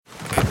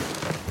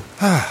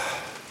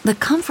The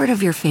comfort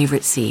of your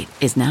favorite seat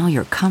is now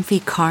your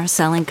comfy car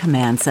selling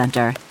command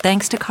center,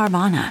 thanks to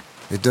Carvana.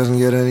 It doesn't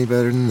get any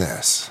better than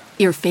this.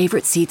 Your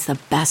favorite seat's the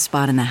best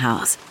spot in the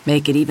house.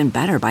 Make it even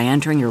better by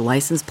entering your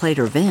license plate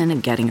or VIN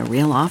and getting a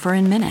real offer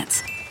in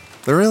minutes.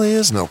 There really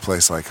is no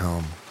place like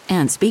home.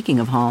 And speaking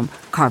of home,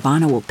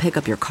 Carvana will pick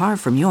up your car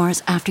from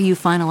yours after you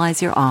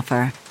finalize your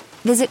offer.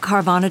 Visit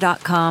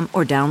Carvana.com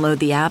or download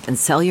the app and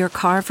sell your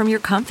car from your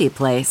comfy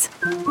place.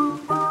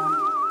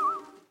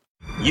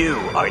 You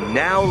are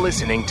now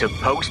listening to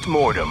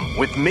Postmortem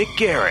with Mick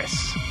Garris,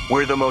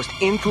 where the most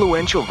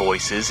influential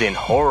voices in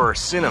horror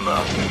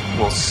cinema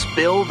will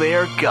spill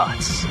their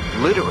guts,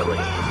 literally,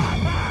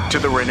 to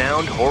the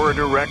renowned horror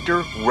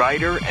director,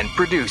 writer, and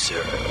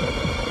producer.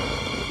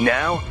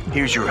 Now,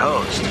 here's your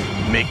host,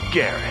 Mick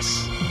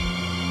Garris.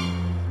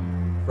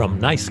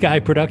 From Nice Sky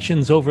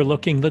Productions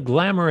overlooking the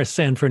glamorous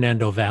San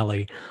Fernando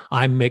Valley,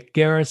 I'm Mick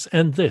Garris,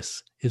 and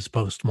this is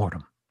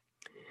Postmortem.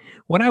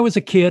 When I was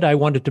a kid, I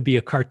wanted to be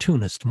a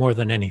cartoonist more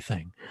than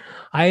anything.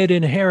 I had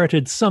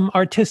inherited some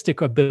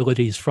artistic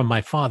abilities from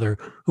my father,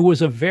 who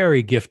was a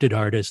very gifted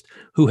artist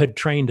who had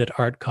trained at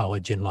art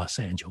college in Los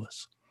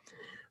Angeles.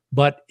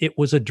 But it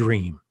was a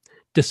dream.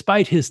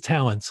 Despite his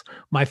talents,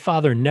 my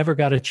father never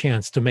got a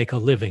chance to make a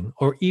living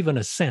or even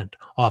a cent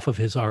off of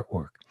his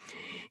artwork.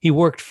 He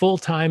worked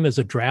full-time as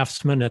a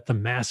draftsman at the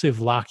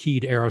massive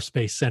Lockheed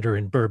Aerospace Center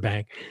in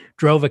Burbank,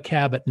 drove a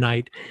cab at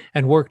night,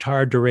 and worked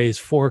hard to raise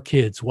 4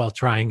 kids while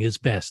trying his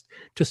best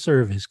to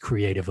serve his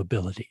creative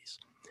abilities.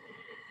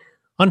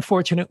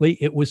 Unfortunately,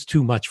 it was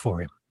too much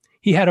for him.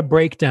 He had a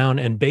breakdown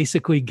and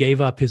basically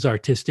gave up his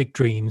artistic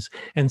dreams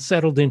and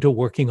settled into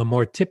working a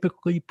more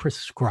typically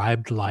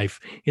prescribed life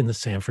in the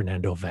San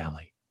Fernando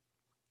Valley.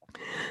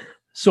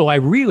 So I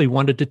really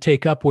wanted to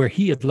take up where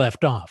he had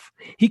left off.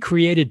 He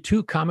created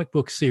 2 comic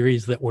book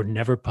series that were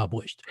never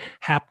published,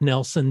 Hap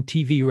Nelson,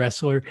 TV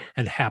wrestler,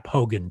 and Hap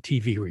Hogan,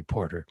 TV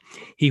reporter.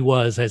 He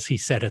was, as he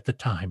said at the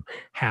time,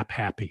 Hap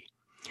Happy.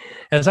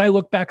 As I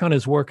look back on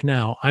his work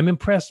now, I'm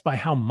impressed by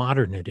how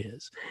modern it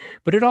is.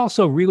 But it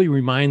also really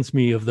reminds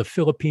me of the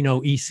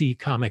Filipino EC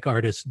comic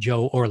artist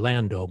Joe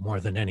Orlando more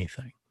than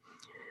anything.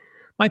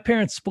 My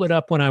parents split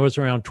up when I was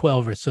around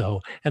 12 or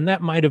so, and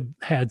that might have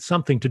had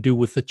something to do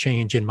with the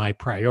change in my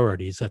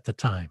priorities at the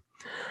time.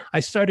 I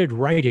started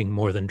writing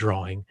more than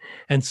drawing,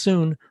 and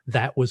soon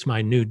that was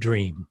my new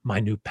dream, my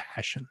new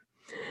passion.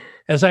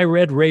 As I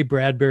read Ray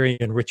Bradbury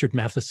and Richard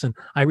Matheson,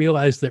 I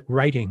realized that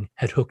writing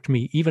had hooked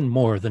me even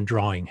more than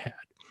drawing had.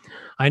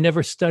 I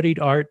never studied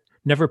art,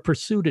 never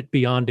pursued it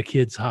beyond a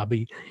kid's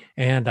hobby,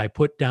 and I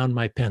put down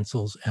my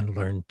pencils and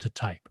learned to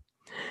type.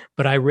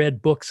 But I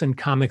read books and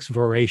comics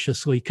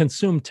voraciously,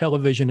 consumed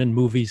television and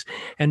movies,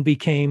 and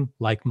became,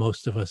 like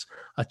most of us,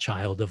 a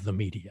child of the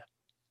media.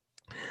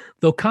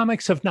 Though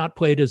comics have not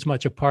played as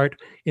much a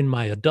part in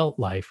my adult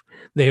life,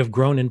 they have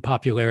grown in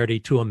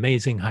popularity to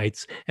amazing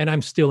heights, and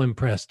I'm still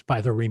impressed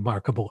by the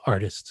remarkable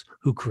artists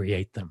who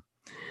create them.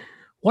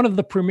 One of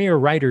the premier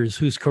writers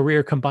whose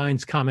career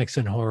combines comics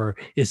and horror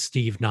is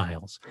Steve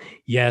Niles.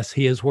 Yes,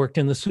 he has worked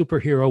in the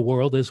superhero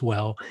world as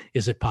well.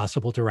 Is it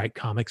possible to write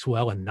comics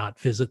well and not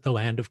visit the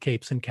land of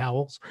capes and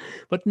cowls?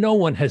 But no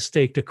one has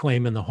staked a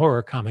claim in the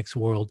horror comics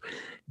world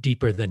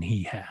deeper than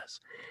he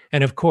has.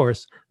 And of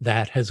course,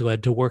 that has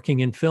led to working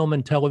in film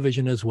and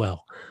television as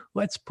well.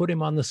 Let's put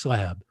him on the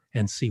slab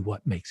and see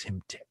what makes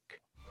him tick.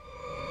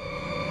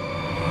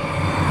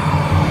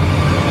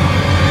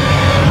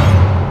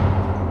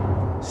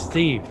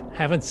 Steve,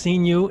 haven't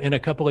seen you in a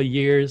couple of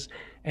years,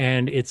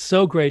 and it's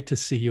so great to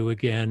see you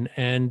again,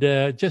 and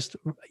just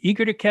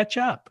eager to catch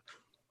up.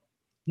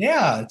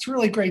 Yeah, it's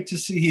really great to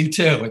see you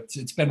too.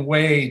 It's been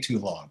way too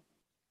long.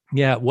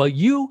 Yeah, well,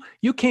 you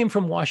came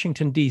from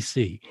Washington,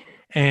 D.C.,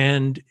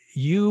 and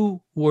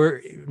you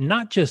were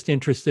not just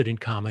interested in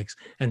comics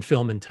and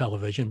film and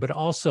television, but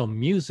also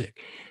music.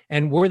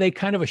 And were they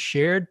kind of a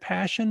shared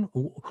passion?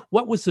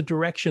 What was the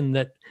direction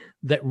that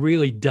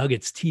really dug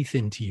its teeth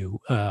into you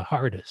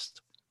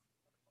hardest?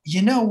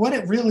 You know, what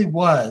it really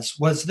was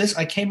this.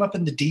 I came up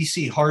in the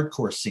DC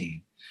hardcore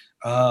scene.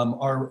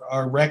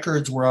 Our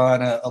records were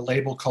on a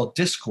label called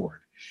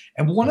Discord.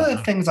 And one of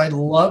the things I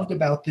loved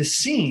about this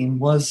scene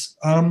was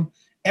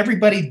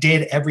everybody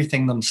did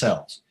everything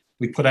themselves.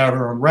 We put out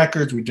our own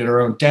records. We did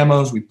our own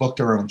demos. We booked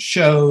our own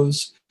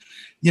shows.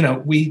 You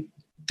know, we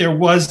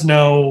weren't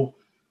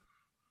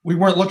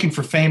looking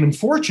for fame and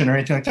fortune or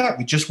anything like that.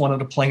 We just wanted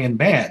to play in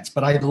bands.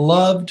 But I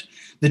loved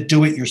the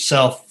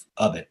do-it-yourself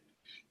of it.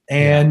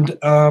 And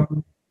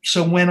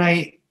so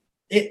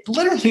it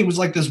literally was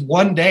like this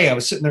one day I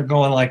was sitting there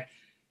going like,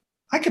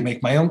 I could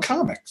make my own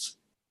comics.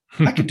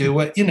 I could do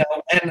it, and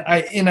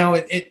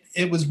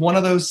it was one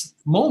of those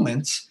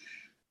moments,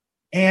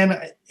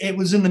 and it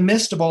was in the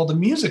midst of all the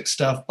music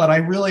stuff, but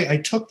I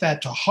took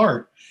that to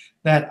heart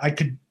that I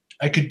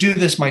could do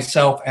this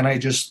myself, and I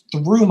just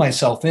threw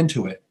myself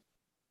into it.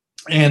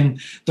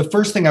 And the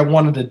first thing I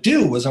wanted to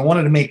do was I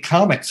wanted to make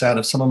comics out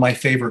of some of my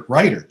favorite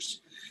writers,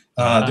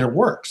 their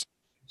works.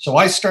 So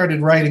I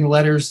started writing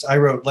letters. I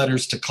wrote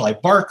letters to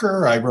Clive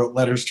Barker. I wrote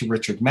letters to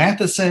Richard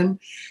Matheson.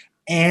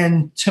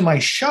 And to my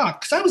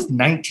shock, because I was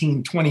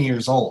 19, 20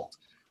 years old,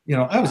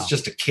 I was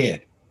just a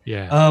kid.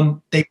 Yeah.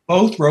 They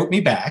both wrote me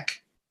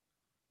back,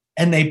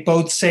 and they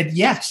both said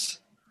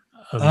yes.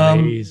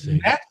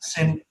 Amazing.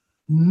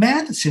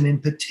 Matheson in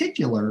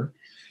particular,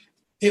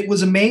 it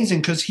was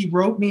amazing because he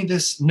wrote me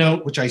this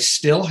note, which I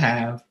still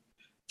have,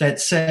 that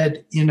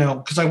said,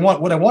 because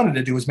what I wanted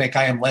to do was make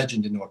I Am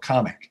Legend into a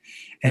comic.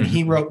 And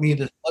he wrote me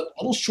this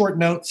little short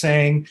note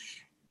saying,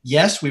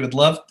 yes,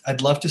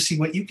 I'd love to see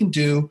what you can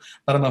do,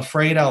 but I'm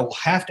afraid I'll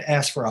have to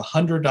ask for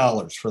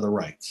 $100 for the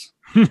rights.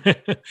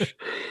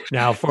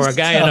 Now, for a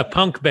guy in a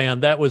punk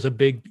band, that was a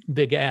big,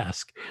 big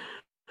ask.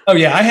 Oh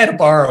yeah, I had to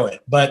borrow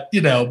it, but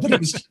it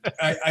was,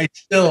 I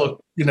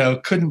still,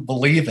 couldn't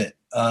believe it,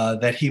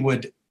 that he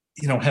would,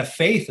 have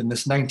faith in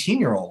this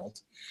 19-year-old.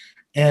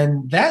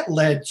 And that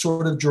led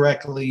sort of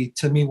directly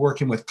to me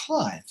working with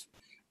Clive.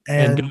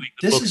 And doing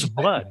the Books of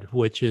Blood,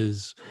 which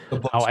is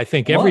how I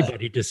think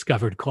everybody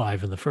discovered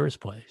Clive in the first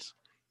place.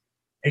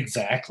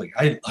 Exactly.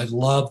 I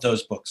love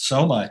those books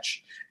so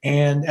much.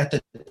 And at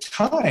the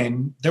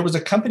time, there was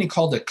a company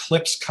called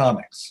Eclipse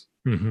Comics,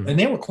 and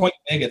they were quite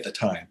big at the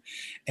time.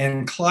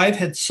 And Clive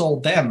had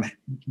sold them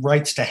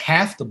rights to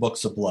half the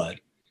Books of Blood,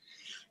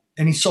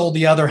 and he sold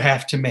the other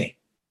half to me.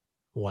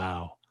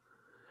 Wow.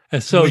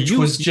 And so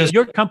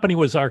your company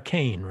was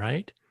Arcane,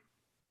 right?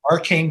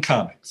 Arcane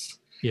Comics.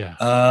 Yeah.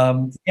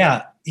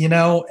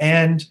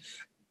 And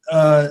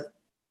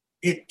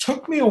it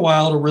took me a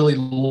while to really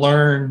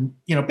learn,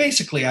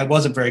 basically I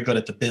wasn't very good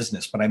at the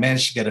business, but I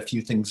managed to get a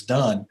few things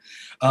done.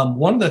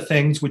 One of the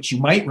things which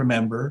you might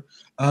remember,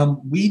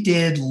 we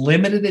did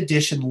limited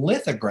edition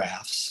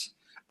lithographs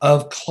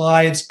of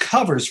Clive's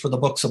covers for the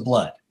Books of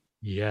Blood.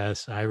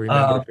 Yes, I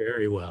remember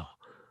very well.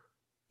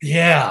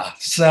 Yeah.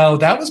 So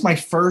that was my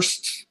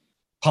first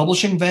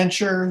publishing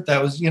venture.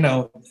 That was,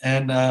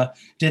 and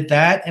did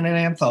that in an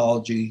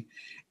anthology,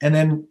 and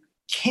then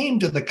came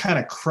to the kind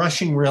of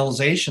crushing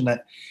realization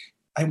that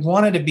I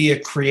wanted to be a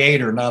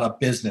creator, not a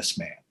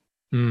businessman.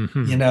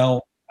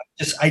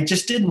 I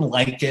just didn't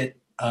like it.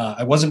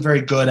 I wasn't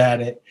very good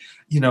at it,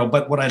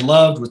 but what I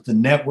loved was the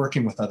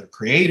networking with other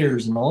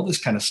creators and all this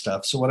kind of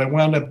stuff. So what I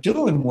wound up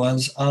doing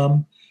was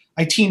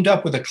I teamed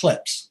up with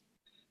Eclipse,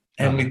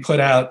 and we put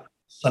out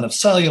Son of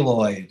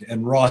Celluloid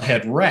and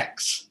Rawhead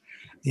Rex,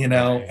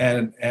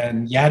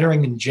 and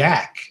Yattering and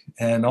Jack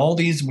and all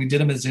these. We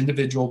did them as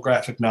individual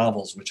graphic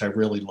novels, which I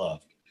really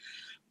loved.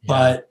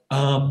 Yeah.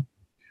 But,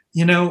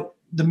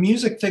 the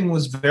music thing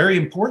was very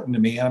important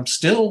to me. I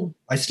still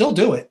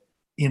do it.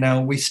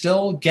 We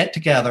still get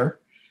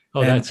together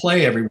and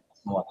play every once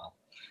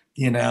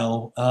in a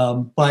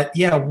while. But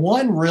yeah,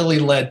 one really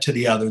led to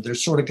the other. There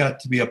sort of got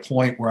to be a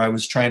point where I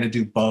was trying to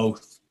do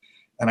both,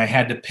 and I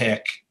had to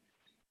pick,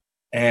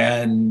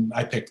 and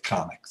I picked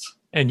comics.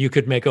 And you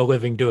could make a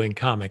living doing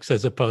comics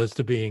as opposed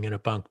to being in a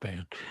punk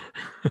band.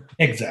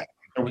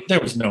 Exactly. There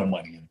was no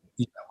money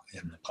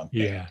in the punk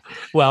band. Yeah.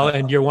 Well,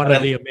 and you're one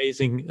of the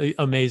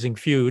amazing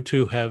few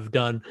to have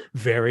done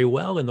very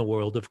well in the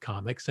world of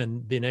comics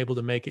and been able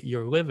to make it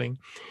your living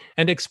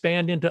and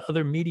expand into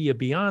other media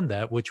beyond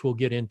that, which we'll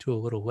get into a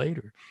little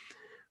later.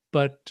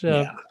 But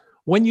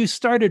when you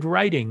started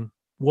writing,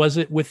 was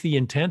it with the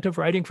intent of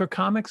writing for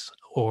comics,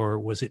 or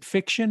was it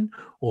fiction,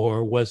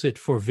 or was it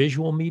for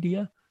visual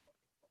media?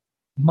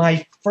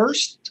 My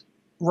first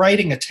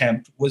writing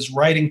attempt was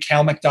writing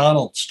Cal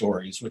McDonald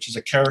stories, which is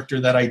a character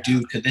that I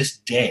do to this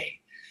day.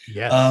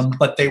 Yes.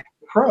 But they were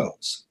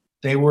prose.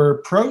 They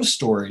were prose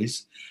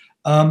stories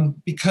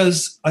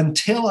because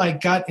until I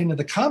got into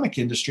the comic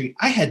industry,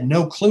 I had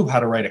no clue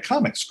how to write a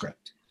comic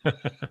script.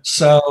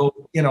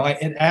 So,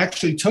 it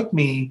actually took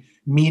me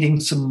meeting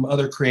some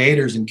other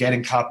creators and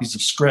getting copies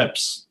of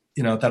scripts,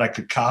 that I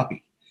could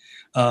copy.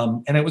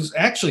 And it was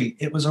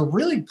a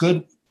really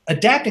good,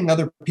 adapting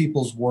other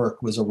people's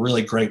work was a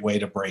really great way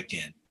to break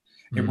in.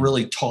 It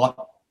really taught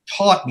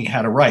me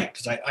how to write,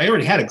 because I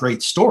already had a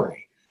great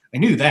story. I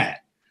knew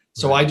that.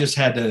 So I just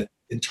had to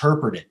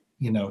interpret it,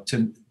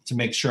 to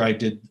make sure I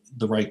did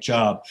the right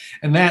job.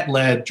 And that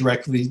led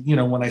directly,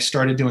 when I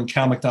started doing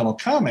Cal McDonald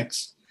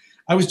comics,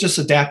 I was just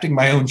adapting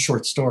my own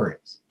short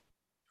stories.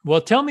 Well,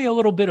 tell me a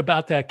little bit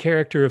about that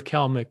character of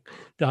Cal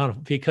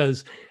McDonald,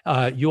 because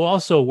you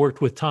also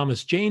worked with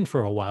Thomas Jane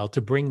for a while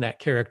to bring that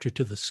character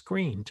to the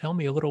screen. Tell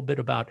me a little bit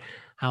about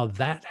how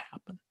that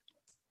happened.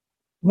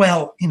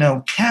 Well,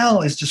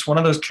 Cal is just one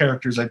of those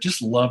characters. I've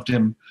just loved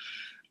him.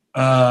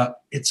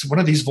 It's one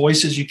of these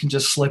voices you can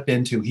just slip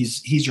into.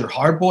 He's your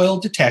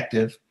hard-boiled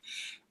detective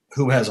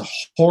who has a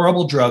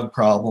horrible drug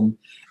problem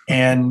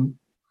and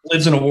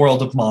lives in a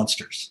world of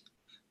monsters.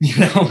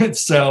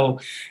 So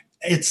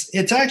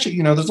it's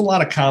actually, there's a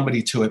lot of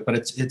comedy to it, but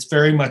it's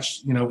very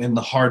much, in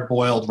the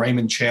hard-boiled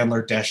Raymond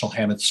Chandler, Dashiell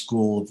Hammett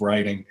school of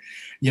writing,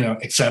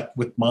 except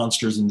with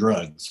monsters and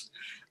drugs.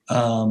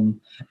 And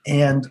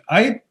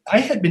I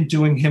had been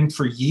doing him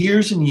for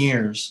years and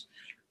years.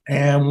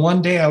 And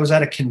one day I was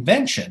at a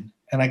convention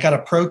and I got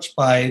approached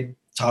by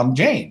Tom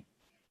Jane.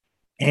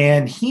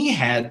 And he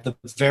had the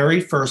very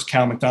first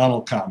Cal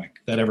McDonald comic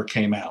that ever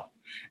came out.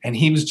 And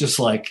he was just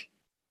like,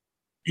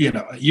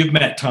 you've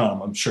met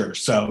Tom, I'm sure.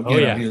 So,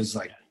 yeah. he was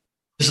like,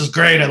 this is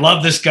great. I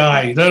love this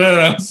guy. No.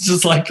 It's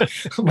just like,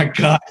 oh my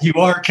God, you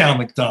are Cal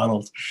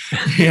McDonald.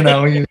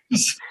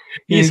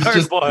 He's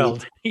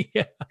hard-boiled.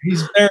 Yeah.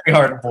 He's very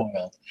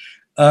hard-boiled.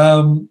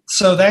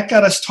 So that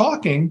got us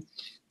talking.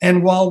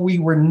 And while we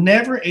were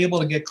never able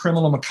to get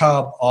Criminal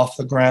Macabre off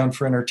the ground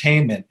for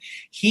entertainment,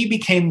 he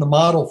became the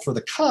model for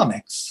the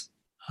comics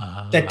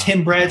that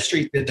Tim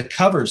Bradstreet did the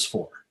covers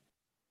for.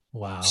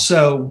 Wow.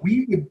 So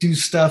we would do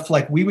stuff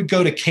like we would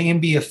go to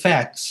K&B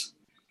Effects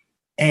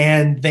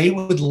and they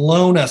would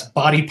loan us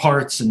body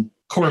parts and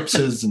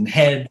corpses and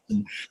heads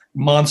and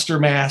monster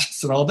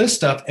masks and all this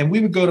stuff. And we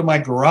would go to my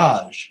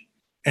garage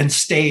and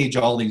stage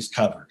all these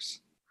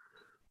covers.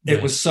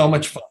 It was so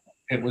much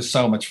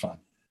fun.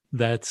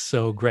 That's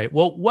so great.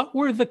 Well, what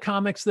were the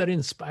comics that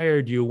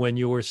inspired you when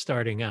you were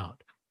starting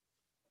out?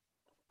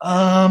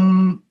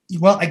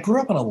 Well, I grew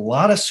up on a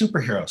lot of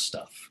superhero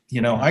stuff.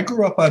 I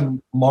grew up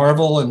on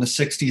Marvel in the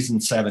 60s and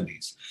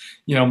 70s.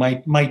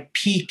 My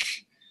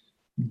peak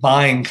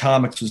buying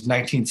comics was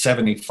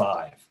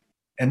 1975.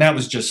 And that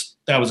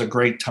was a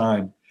great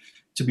time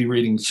to be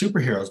reading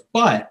superheroes.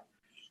 But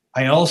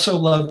I also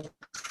loved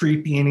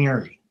creepy and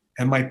eerie.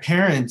 And my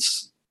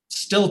parents,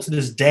 still to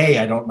this day,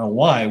 I don't know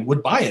why,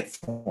 would buy it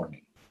for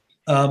me.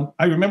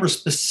 I remember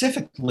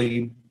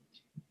specifically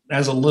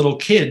as a little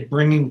kid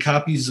bringing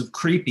copies of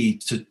Creepy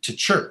to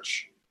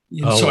church.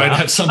 So wow. I'd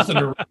have something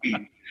to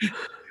read.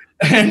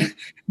 And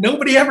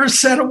nobody ever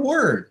said a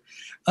word.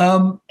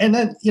 And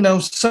then,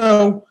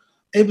 so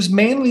it was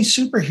mainly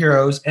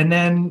superheroes. And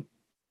then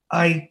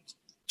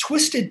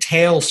Twisted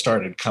Tales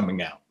started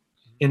coming out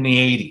in the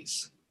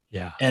 80s.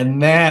 Yeah.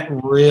 And that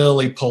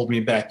really pulled me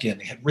back in.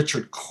 They had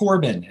Richard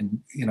Corbin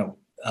and,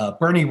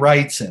 Bernie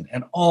Wrightson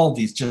and all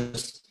these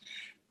just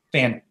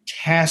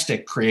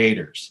fantastic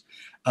creators.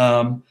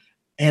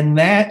 And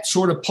that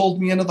sort of pulled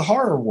me into the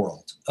horror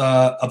world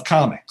of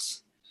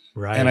comics.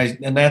 Right.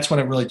 And that's when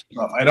it really took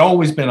off. I'd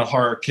always been a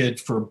horror kid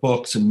for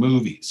books and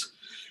movies.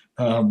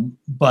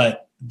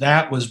 But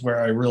that was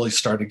where I really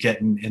started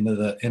getting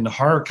into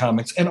horror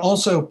comics and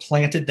also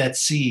planted that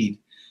seed,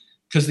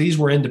 because these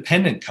were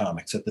independent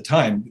comics at the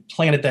time,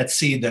 planted that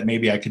seed that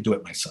maybe I could do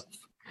it myself.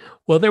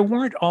 Well, there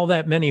weren't all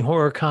that many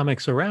horror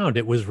comics around.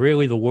 It was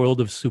really the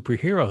world of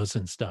superheroes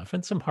and stuff,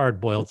 and some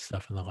hard-boiled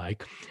stuff and the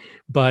like.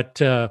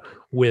 But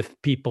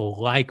with people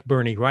like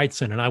Bernie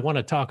Wrightson, and I want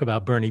to talk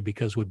about Bernie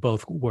because we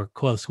both worked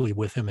closely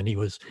with him, and he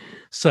was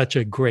such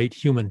a great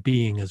human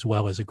being as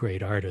well as a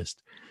great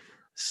artist.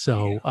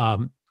 So,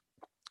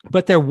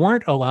 but there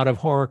weren't a lot of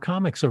horror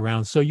comics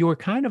around, so you were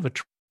kind of a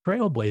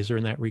trailblazer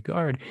in that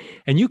regard,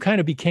 and you kind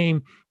of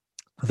became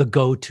the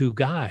go-to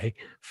guy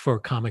for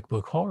comic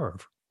book horror.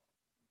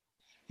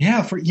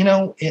 Yeah,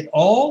 it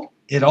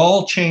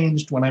all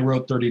changed when I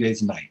wrote 30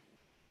 Days a Night.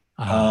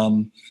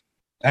 I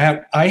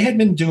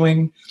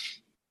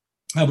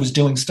was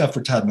doing stuff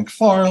for Todd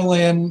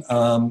McFarlane.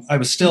 I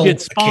was still you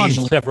did Spawn,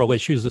 several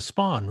issues of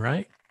Spawn,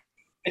 right?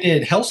 I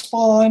did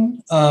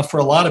Hellspawn for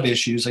a lot of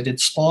issues. I did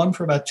Spawn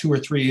for about 2 or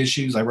 3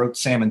 issues. I wrote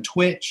Sam and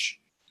Twitch.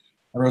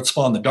 I wrote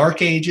Spawn: The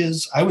Dark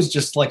Ages. I was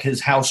just like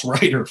his house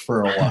writer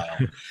for a while.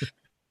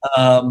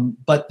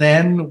 But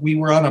then we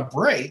were on a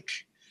break,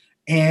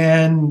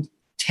 and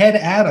Ted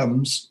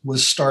Adams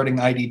was starting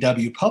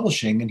IDW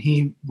Publishing, and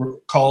he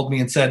called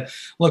me and said,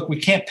 look, we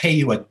can't pay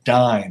you a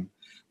dime,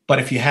 but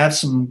if you have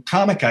some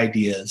comic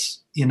ideas,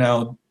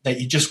 that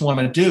you just want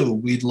to do,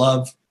 we'd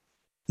love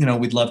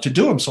to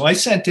do them. So I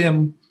sent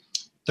him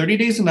 30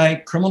 Days a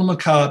Night, Criminal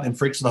Macabre, and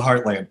Freaks of the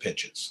Heartland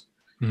pitches.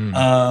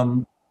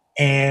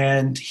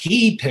 And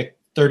he picked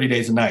 30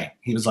 Days a Night.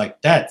 He was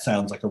like, that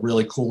sounds like a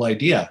really cool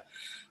idea.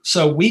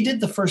 So we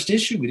did the first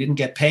issue. We didn't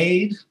get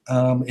paid.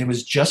 It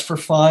was just for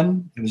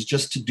fun. It was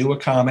just to do a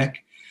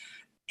comic.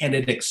 And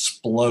it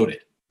exploded.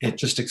 It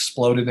just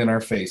exploded in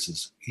our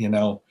faces,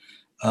 wound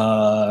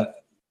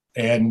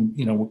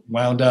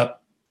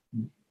up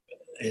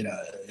in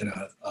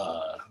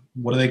a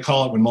what do they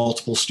call it when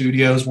multiple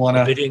studios want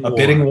a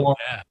bidding war?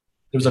 Yeah.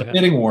 There was a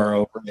bidding war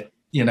over it,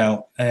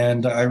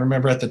 and I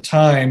remember at the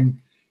time,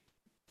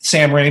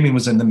 Sam Raimi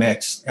was in the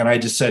mix, and I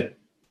just said,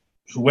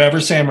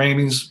 whoever Sam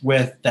Raimi's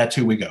with, that's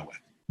who we go with.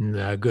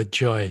 Good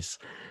choice.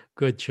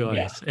 Good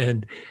choice. Yeah.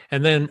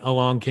 And then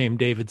along came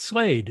David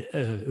Slade,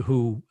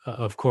 who,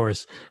 of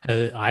course,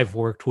 I've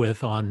worked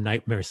with on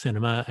Nightmare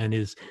Cinema and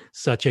is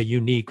such a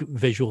unique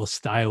visual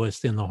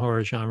stylist in the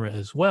horror genre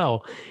as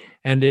well.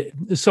 And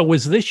so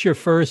was this your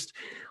first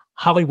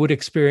Hollywood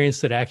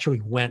experience that actually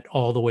went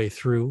all the way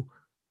through?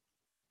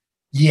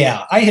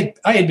 Yeah, I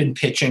had been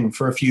pitching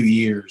for a few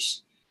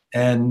years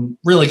and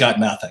really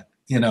got nothing.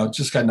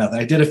 Just got nothing.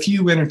 I did a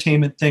few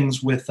entertainment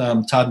things with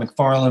Todd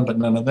McFarlane, but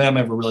none of them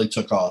ever really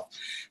took off.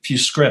 A few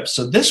scripts.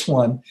 So this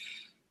one,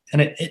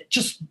 and it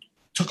just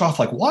took off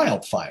like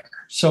wildfire.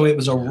 So it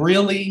was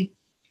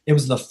it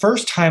was the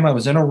first time I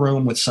was in a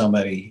room with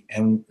somebody,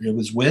 and it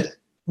was with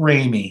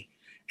Raimi,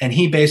 and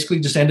he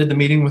basically just ended the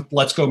meeting with,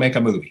 let's go make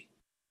a movie.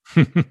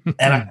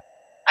 And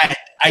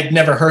I'd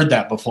never heard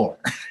that before.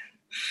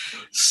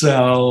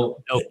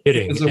 So no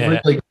kidding. It was a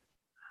really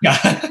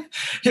Yeah,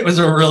 it was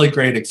a really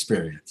great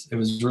experience. It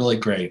was really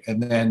great.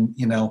 And then,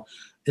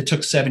 it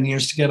took 7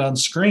 years to get on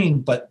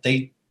screen, but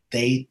they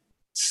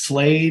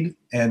Slade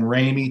and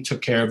Raimi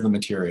took care of the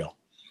material,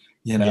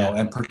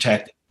 and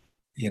protected,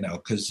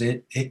 because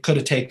it could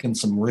have taken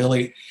some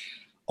really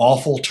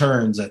awful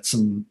turns at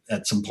some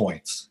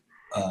points.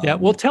 Yeah,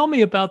 well, tell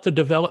me about the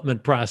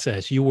development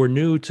process. You were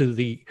new to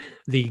the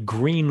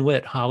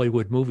greenlit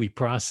Hollywood movie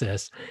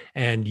process,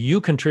 and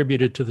you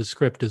contributed to the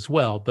script as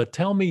well. But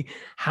tell me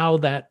how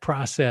that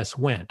process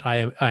went.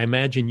 I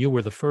imagine you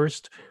were the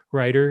first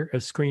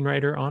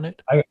screenwriter on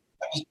it.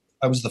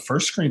 I was the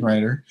first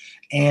screenwriter,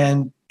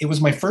 and it was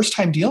my first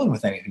time dealing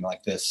with anything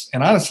like this.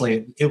 And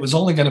honestly, it was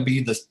only going to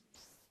be the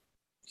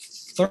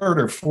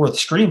third or fourth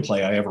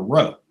screenplay I ever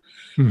wrote.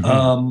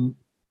 Mm-hmm.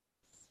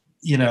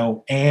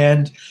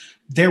 And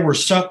there were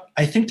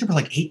I think there were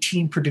like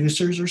 18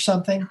 producers or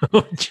something.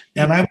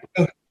 And I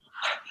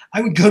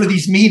would go to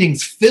these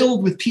meetings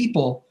filled with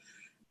people,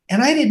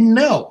 and I didn't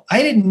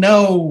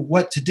know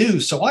what to do.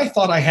 So I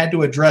thought I had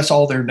to address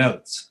all their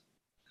notes.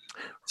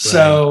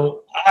 Right.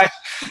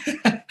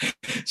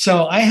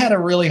 So I had a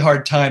really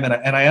hard time.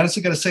 And I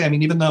honestly got to say, I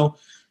mean, even though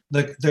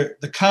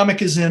the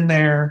comic is in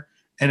there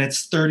and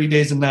it's 30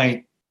 Days a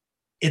Night,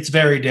 it's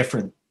very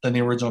different than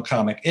the original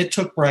comic. It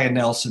took Brian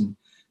Nelson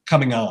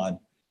coming on,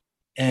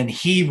 and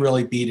he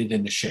really beat it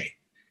into shape.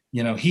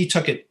 He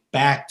took it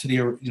back to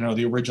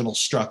the original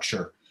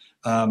structure.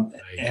 Right.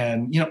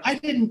 And,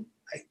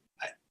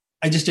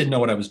 I just didn't know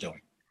what I was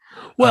doing.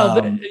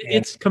 Well,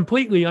 it's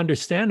completely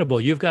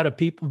understandable. You've got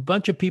a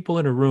bunch of people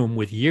in a room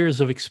with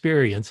years of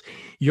experience.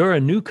 You're a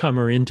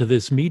newcomer into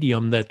this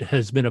medium that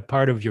has been a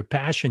part of your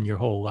passion your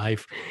whole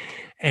life.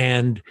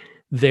 And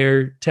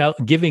they're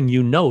giving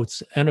you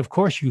notes. And of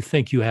course, you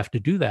think you have to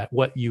do that.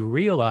 What you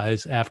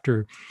realize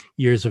after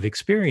years of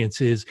experience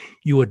is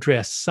you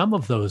address some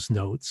of those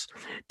notes,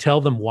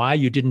 tell them why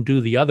you didn't do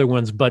the other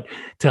ones, but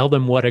tell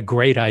them what a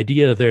great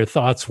idea their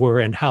thoughts were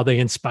and how they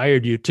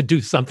inspired you to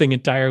do something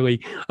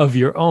entirely of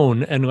your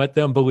own, and let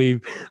them believe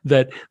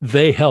that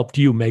they helped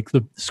you make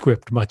the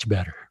script much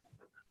better.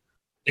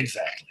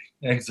 Exactly.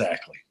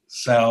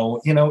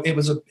 So, it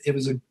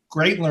was a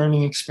great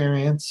learning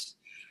experience.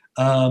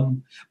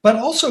 But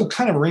also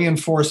kind of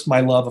reinforced my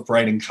love of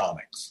writing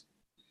comics.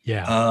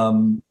 Yeah.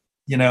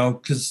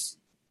 Because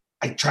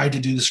I tried to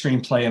do the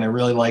screenplay and I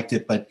really liked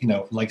it, but,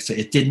 like I said,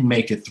 it didn't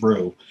make it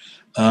through.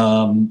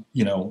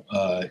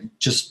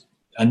 Just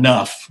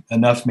enough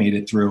made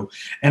it through.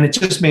 And it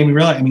just made me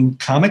realize, I mean,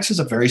 comics is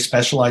a very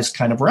specialized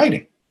kind of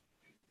writing,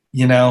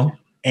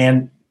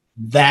 and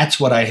that's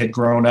what I had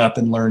grown up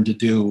and learned to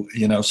do,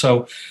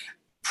 So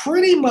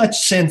pretty much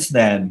since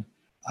then,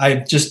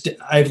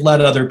 I've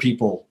let other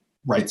people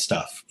write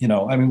stuff.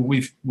 I mean,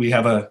 we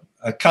have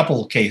a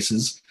couple of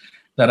cases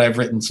that I've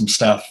written some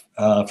stuff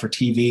for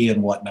TV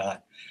and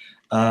whatnot.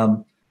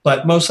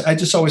 But I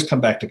just always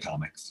come back to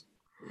comics.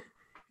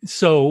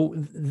 So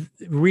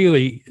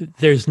really,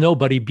 there's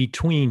nobody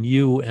between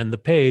you and the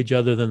page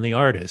other than the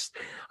artist.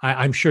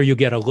 I'm sure you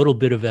get a little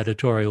bit of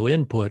editorial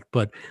input,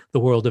 but the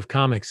world of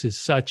comics is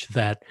such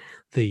that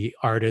the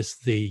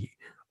artist, the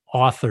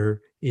author,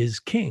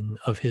 is king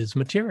of his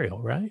material,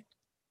 right?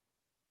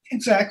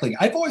 Exactly.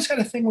 I've always had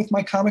a thing with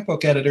my comic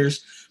book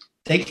editors.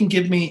 They'll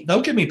give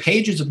me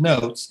pages of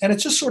notes, and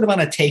it's just sort of on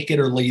a take it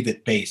or leave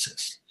it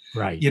basis.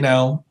 Right.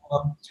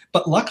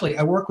 But luckily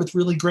I work with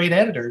really great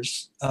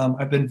editors.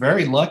 I've been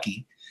very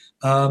lucky.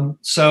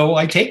 So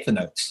I take the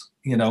notes,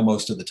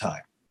 most of the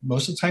time.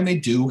 Most of the time they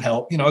do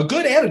help. A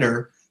good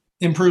editor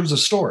improves a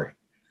story,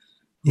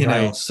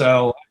 right.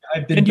 So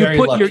I've been very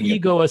lucky. And you put your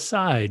ego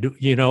aside.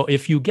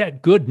 If you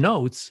get good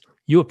notes,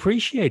 you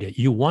appreciate it.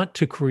 You want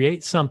to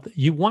create something.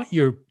 You want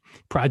your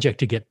project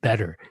to get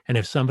better. And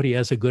if somebody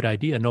has a good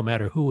idea, no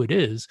matter who it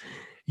is,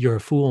 you're a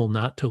fool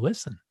not to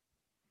listen.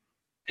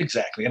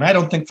 Exactly. And I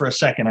don't think for a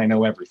second I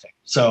know everything.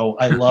 So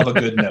I love a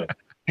good note.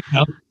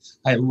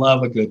 I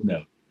love a good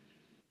note.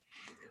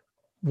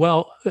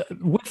 Well,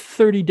 with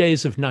 30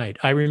 Days of Night,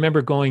 I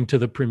remember going to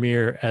the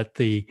premiere at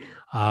the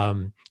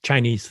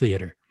Chinese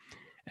Theater,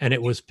 and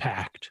it was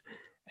packed.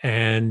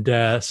 And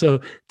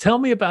so tell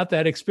me about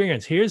that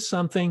experience. Here's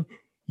something,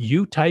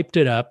 you typed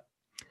it up.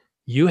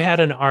 You had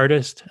an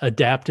artist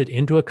adapt it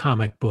into a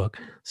comic book.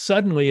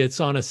 Suddenly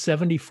it's on a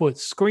 70-foot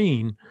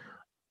screen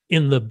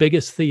in the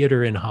biggest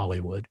theater in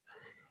Hollywood.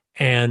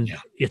 And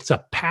It's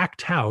a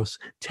packed house.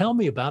 Tell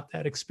me about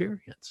that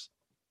experience.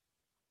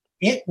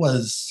 It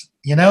was,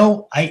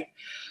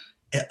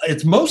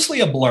 it's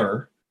mostly a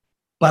blur,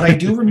 but I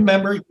do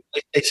remember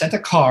they sent a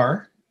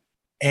car,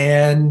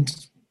 and,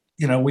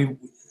 we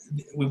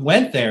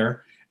went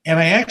there, and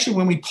I actually,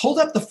 when we pulled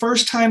up the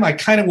first time, I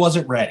kind of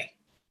wasn't ready.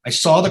 I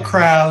saw the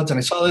crowds and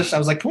I saw this. I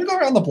was like, can we go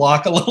around the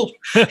block a little?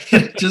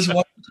 Just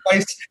once or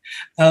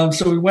twice.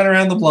 So we went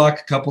around the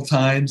block a couple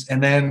times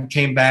and then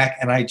came back,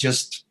 and I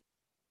just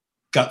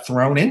got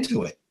thrown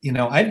into it.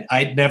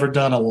 I'd never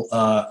done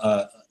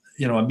a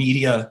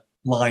media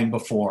line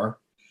before.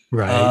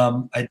 Right.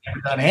 I'd never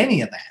done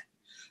any of that.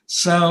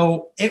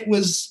 So it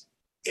was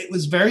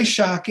very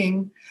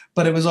shocking,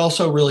 but it was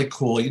also really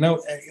cool.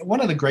 One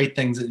of the great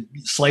things,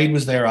 Slade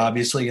was there,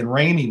 obviously, and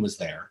Raimi was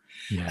there.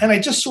 Yeah. And I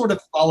just sort of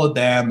followed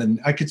them, and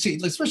I could see,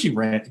 especially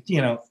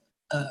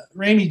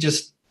Raimi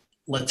just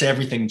lets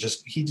everything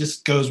he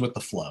just goes with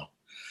the flow.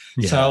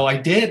 Yeah. So I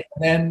did.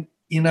 And then,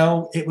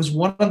 it was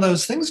one of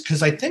those things,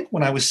 because I think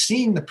when I was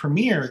seeing the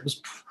premiere, it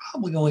was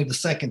probably only the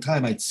second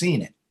time I'd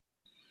seen it.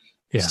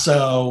 Yeah.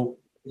 So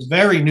it was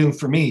very new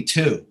for me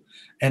too.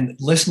 And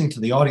listening to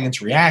the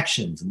audience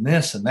reactions and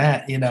this and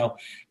that,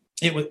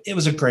 it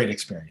was a great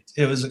experience.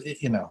 It was,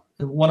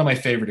 one of my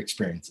favorite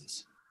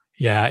experiences.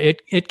 Yeah,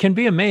 it can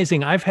be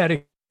amazing. I've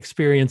had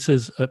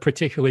experiences,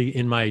 particularly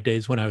in my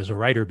days when I was a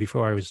writer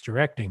before I was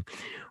directing,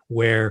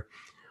 where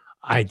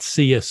I'd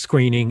see a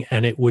screening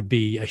and it would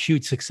be a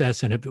huge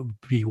success and it would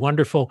be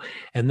wonderful.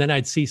 And then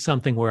I'd see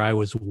something where I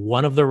was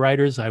one of the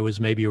writers. I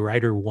was maybe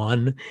writer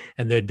one,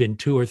 and there'd been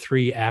 2 or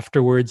 3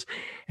 afterwards.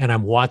 And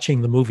I'm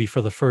watching the movie for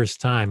the first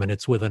time, and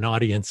it's with an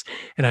audience,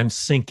 and I'm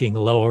sinking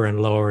lower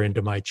and lower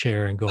into my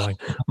chair and going,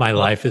 my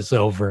life is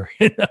over,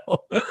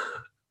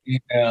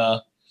 Yeah.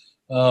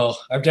 Oh,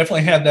 I've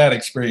definitely had that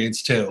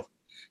experience too.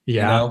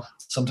 Yeah.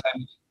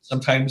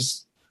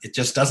 Sometimes it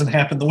just doesn't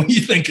happen the way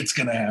you think it's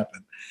going to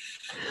happen.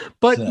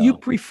 But you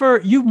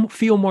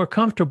feel more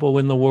comfortable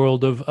in the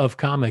world of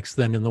comics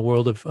than in the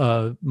world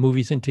of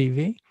movies and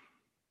TV?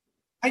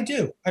 I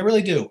do. I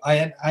really do.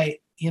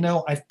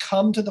 I've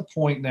come to the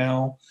point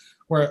now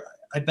where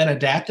I've been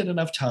adapted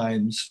enough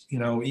times,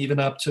 even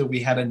up to, we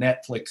had a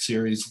Netflix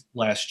series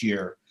last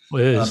year.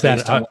 Is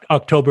that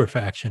October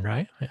Faction,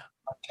 right? Yeah.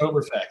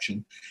 October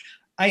Faction.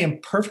 I am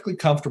perfectly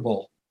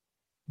comfortable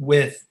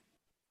with,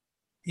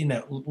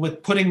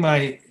 with putting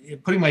my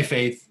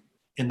faith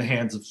in the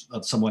hands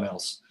of someone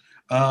else.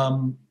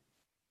 I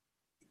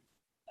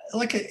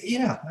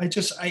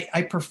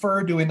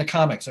prefer doing the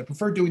comics. I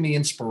prefer doing the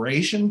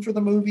inspiration for the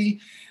movie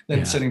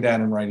than sitting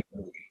down and writing the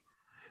movie.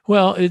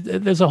 Well,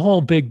 there's a whole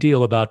big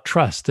deal about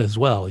trust as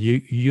well.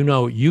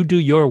 You do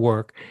your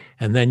work,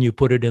 and then you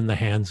put it in the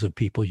hands of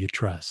people you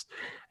trust.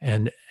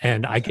 And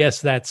I guess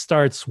that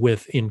starts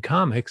with, in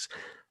comics,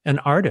 an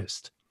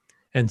artist.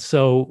 And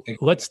so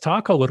let's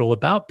talk a little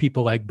about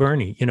people like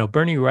Bernie.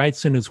 Bernie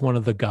Wrightson is one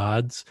of the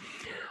gods.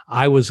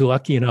 I was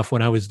lucky enough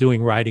when I was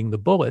doing Riding the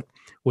Bullet,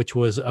 which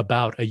was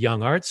about a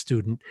young art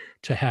student,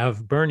 to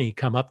have Bernie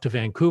come up to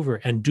Vancouver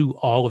and do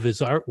all of his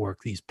artwork,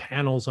 these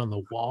panels on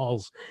the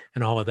walls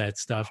and all of that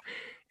stuff.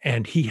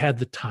 And he had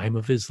the time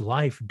of his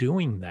life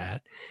doing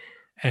that.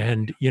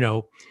 And,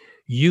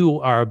 you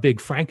are a big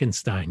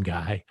Frankenstein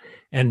guy,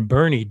 and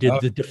Bernie did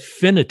the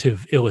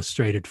definitive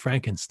illustrated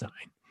Frankenstein.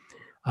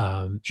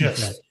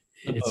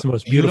 It's the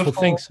most beautiful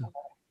thing.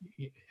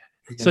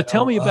 So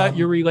tell me about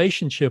your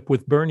relationship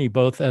with Bernie,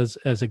 both as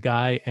a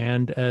guy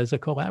and as a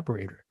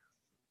collaborator.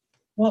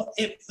 Well,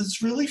 it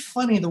was really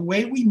funny. The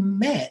way we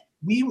met,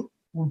 we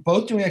were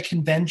both doing a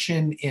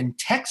convention in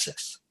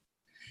Texas.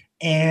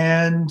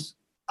 And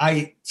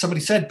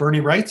somebody said,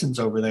 Bernie Wrightson's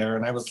over there.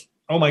 And I was,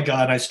 oh my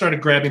God, I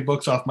started grabbing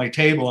books off my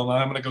table, and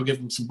I'm going to go give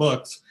him some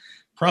books.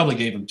 Probably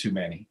gave him too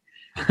many.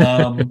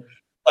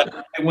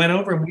 But I went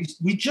over, and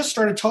we just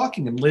started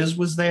talking, and Liz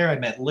was there. I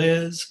met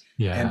Liz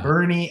and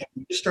Bernie, and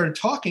we just started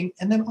talking.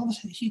 And then all of a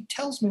sudden he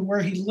tells me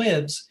where he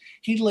lives.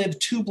 He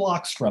lived 2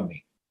 blocks from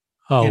me.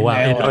 Oh,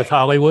 wow. In North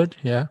Hollywood?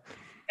 Yeah.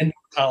 In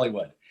North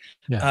Hollywood.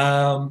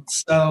 Yeah.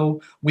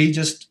 So we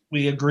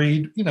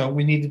agreed,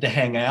 we needed to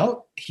hang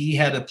out. He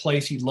had a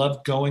place he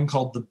loved going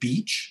called The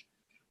Beach,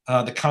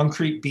 the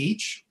Concrete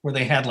Beach, where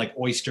they had like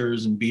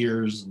oysters and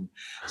beers and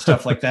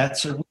stuff like that.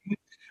 So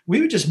we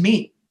would just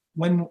meet.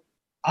 When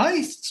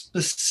I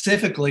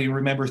specifically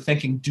remember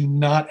thinking, do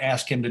not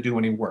ask him to do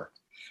any work,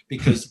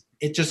 because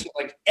it just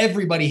like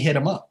everybody hit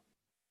him up.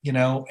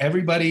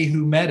 Everybody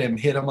who met him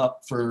hit him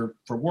up for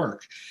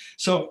work.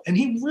 So, and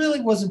he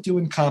really wasn't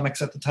doing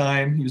comics at the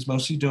time. He was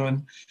mostly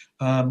doing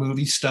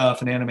movie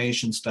stuff and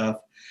animation stuff.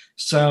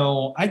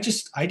 So I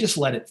just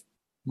let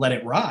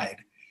it ride,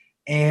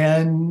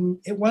 and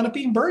it wound up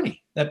being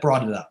Bernie that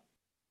brought it up.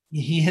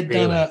 He had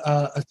done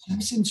a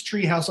Simpsons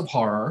Treehouse of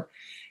Horror,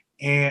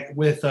 and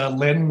with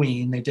Len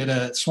Wein. They did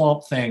a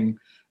Swamp Thing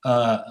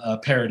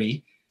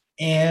parody,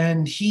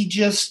 and he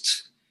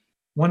just.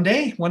 One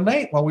night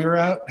while we were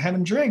out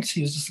having drinks,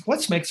 he was just like,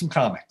 let's make some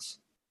comics.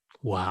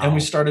 Wow. And we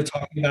started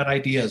talking about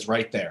ideas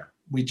right there.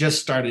 We just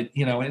started,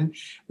 and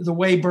the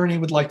way Bernie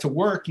would like to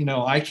work,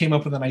 I came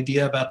up with an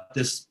idea about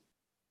this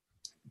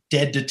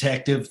dead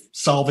detective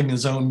solving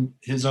his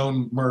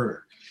own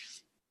murder.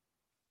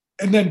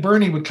 And then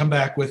Bernie would come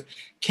back with,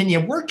 can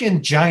you work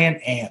in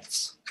giant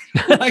ants?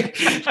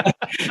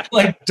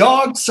 like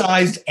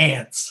dog-sized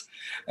ants.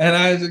 And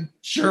I was like,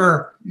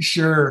 sure,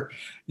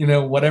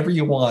 whatever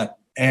you want.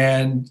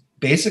 And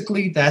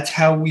basically that's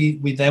how we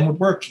then would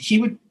work. He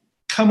would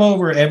come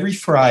over every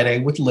Friday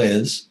with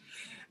Liz.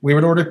 We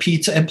would order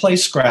pizza and play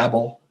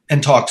Scrabble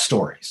and talk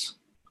stories.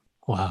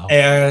 Wow.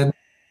 And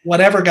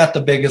whatever got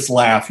the biggest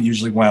laugh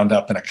usually wound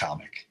up in a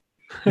comic,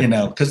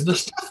 because the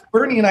stuff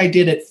Bernie and I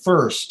did at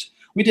first,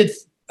 we did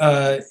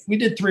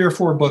 3 or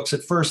 4 books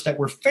at first that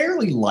were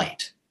fairly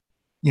light.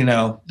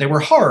 they were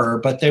horror,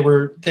 but they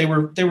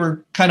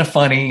were kind of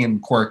funny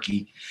and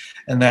quirky,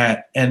 and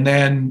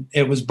then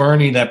it was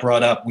Bernie that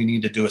brought up, we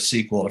need to do a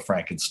sequel to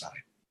Frankenstein.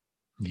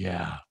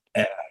 Yeah.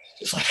 And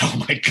it's like,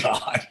 oh my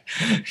God,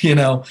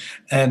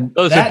 and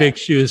those are big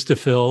shoes to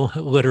fill,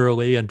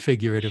 literally and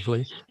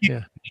figuratively.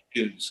 Yeah.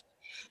 Shoes.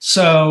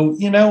 So,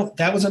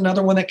 that was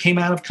another one that came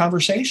out of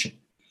conversation.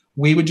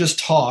 We would just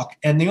talk.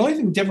 And the only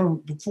thing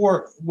different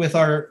before with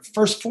our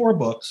first 4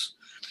 books,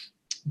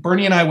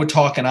 Bernie and I would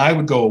talk and I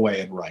would go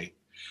away and write.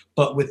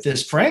 But with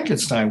this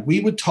Frankenstein, we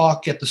would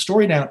talk, get the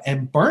story down,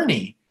 and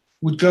Bernie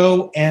would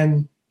go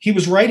and he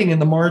was writing in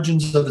the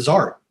margins of his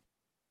art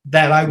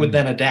that I would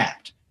then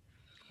adapt.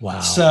 Wow.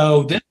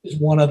 So this is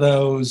one of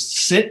those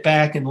sit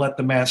back and let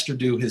the master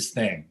do his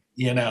thing,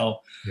 Yeah.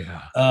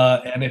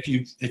 And if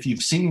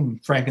you've seen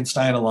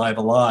Frankenstein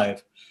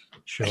Alive,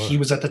 sure, he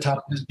was at the top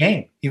of his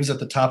game.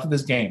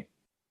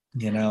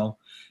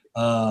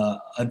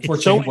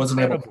 Unfortunately, he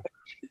wasn't able to.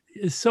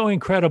 It's so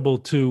incredible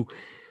to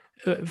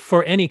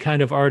for any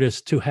kind of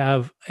artist to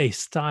have a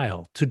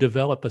style, to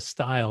develop a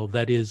style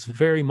that is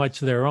very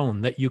much their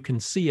own, that you can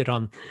see it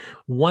on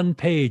one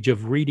page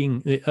of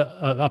reading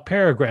a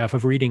paragraph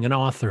of reading an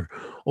author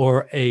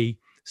or a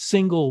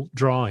single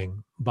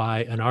drawing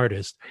by an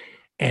artist,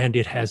 and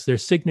it has their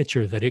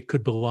signature that it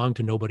could belong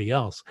to nobody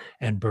else.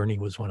 And Bernie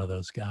was one of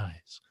those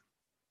guys.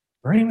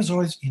 Bernie was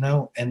always,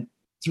 and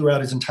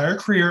throughout his entire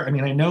career, I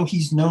mean, I know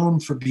he's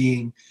known for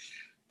being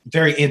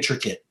very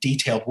intricate,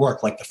 detailed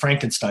work. Like the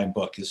Frankenstein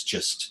book is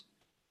just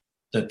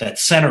that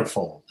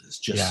centerfold is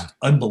just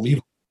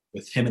unbelievable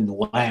with him in the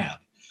lab.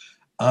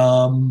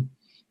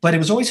 But it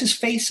was always his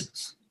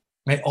faces.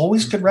 I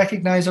always could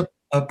recognize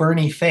a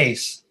Bernie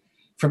face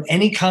from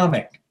any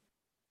comic,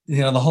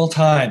 the whole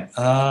time.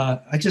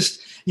 I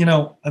just,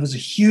 I was a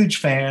huge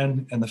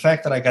fan, and the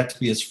fact that I got to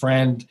be his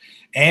friend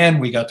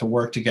and we got to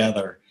work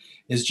together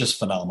is just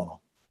phenomenal.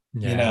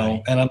 And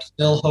I'm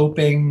still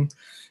hoping,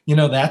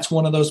 that's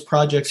one of those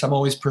projects I'm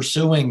always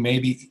pursuing,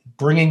 maybe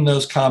bringing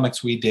those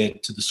comics we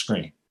did to the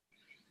screen.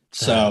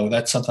 So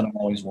that's something I'm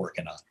always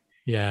working on.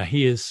 Yeah,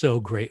 he is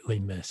so greatly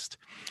missed.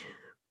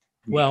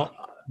 Well,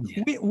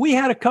 we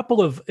had a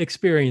couple of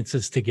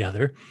experiences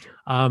together.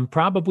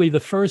 Probably the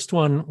first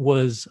one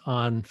was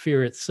on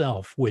Fear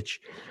Itself,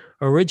 which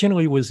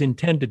originally was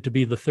intended to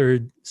be the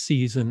 3rd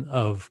season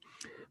of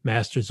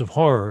Masters of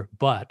Horror,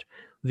 but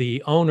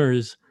the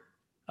owners,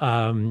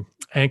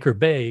 Anchor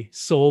Bay,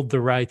 sold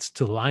the rights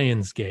to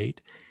Lionsgate,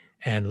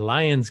 and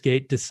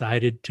Lionsgate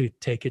decided to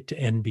take it to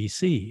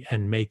NBC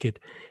and make it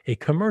a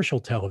commercial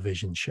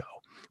television show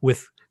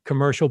with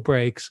commercial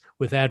breaks,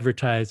 with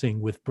advertising,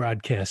 with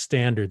broadcast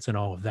standards and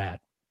all of that.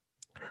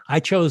 I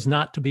chose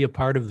not to be a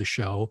part of the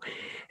show.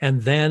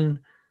 And then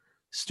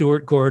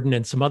Stuart Gordon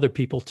and some other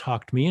people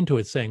talked me into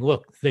it, saying,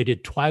 look, they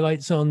did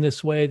Twilight Zone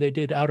this way, they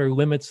did Outer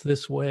Limits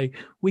this way.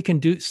 We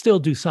can still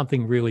do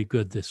something really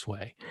good this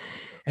way.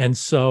 And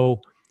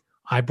so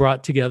I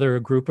brought together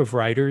a group of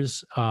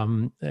writers,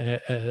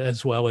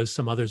 as well as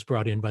some others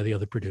brought in by the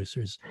other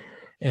producers.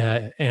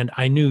 And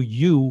I knew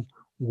you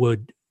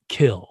would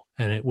kill.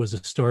 And it was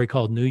a story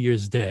called New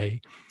Year's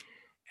Day.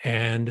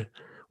 And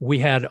we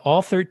had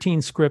all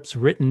 13 scripts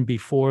written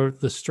before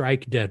the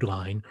strike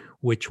deadline,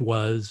 which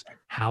was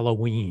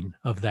Halloween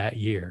of that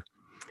year.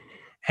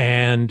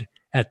 And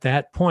at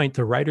that point,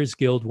 the Writers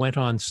Guild went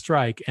on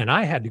strike, and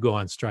I had to go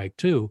on strike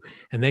too.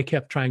 And they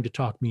kept trying to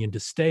talk me into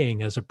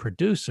staying as a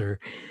producer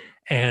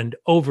and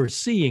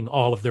overseeing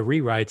all of the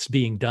rewrites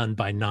being done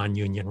by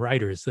non-union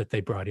writers that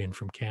they brought in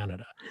from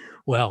Canada.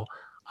 Well,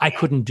 I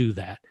couldn't do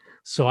that.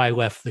 So I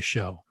left the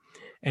show.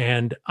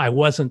 And I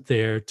wasn't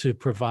there to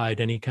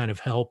provide any kind of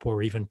help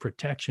or even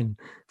protection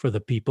for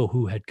the people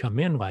who had come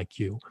in like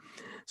you.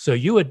 So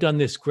you had done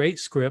this great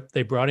script.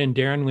 They brought in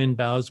Darren Lynn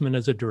Bousman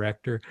as a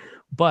director,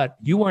 but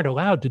you weren't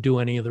allowed to do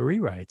any of the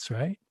rewrites,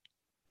 right?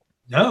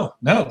 No.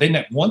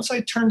 Once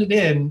I turned it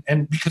in,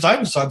 and because I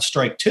was on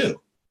strike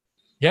too.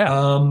 Yeah.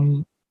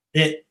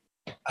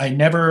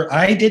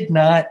 I did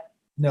not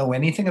know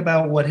anything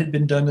about what had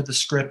been done to the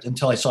script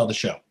until I saw the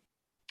show.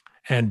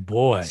 And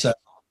boy,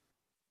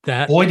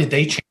 did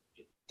they change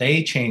it.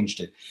 They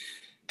changed it.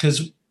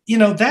 Because,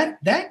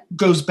 that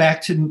goes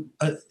back to,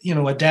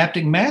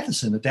 adapting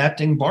Matheson,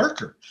 adapting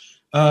Barker,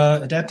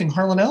 adapting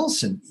Harlan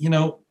Ellison.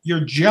 Your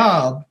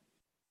job,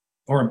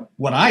 or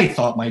what I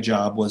thought my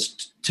job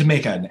was, to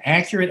make an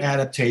accurate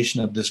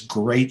adaptation of this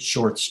great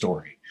short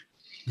story.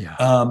 Yeah.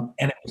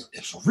 And it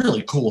was a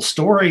really cool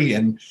story,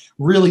 and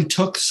really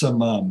took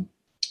some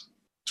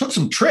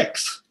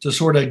tricks to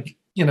sort of,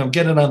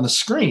 get it on the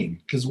screen.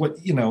 Because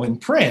in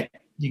print,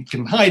 you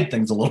can hide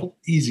things a little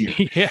easier.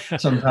 Yeah.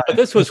 Sometimes. But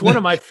this was one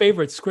of my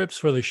favorite scripts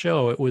for the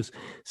show. It was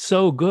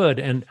so good.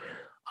 And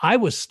I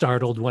was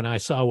startled when I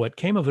saw what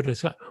came of it. I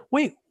said,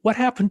 wait, what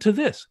happened to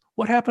this?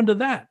 What happened to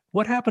that?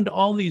 What happened to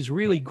all these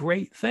really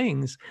great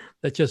things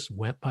that just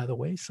went by the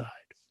wayside?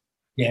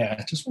 Yeah,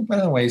 it just went by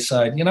the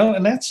wayside,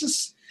 and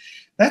that's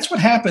what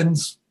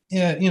happens.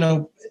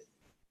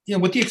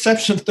 With the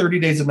exception of 30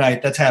 Days a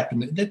Night, that's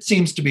happened. That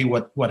seems to be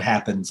what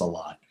happens a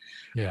lot.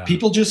 Yeah.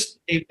 People just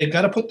they've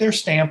got to put their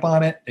stamp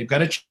on it. They've got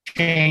to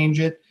change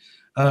it.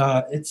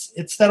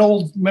 It's that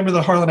old, remember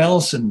the Harlan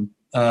Ellison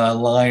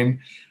line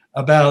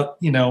about,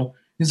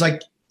 he's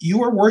like,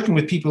 you are working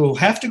with people who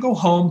have to go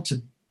home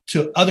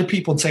to other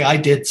people and say, I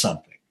did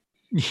something.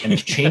 And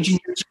if changing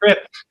your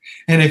script,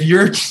 and if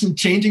you're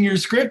changing your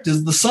script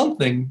is the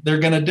something, they're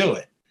going to do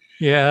it.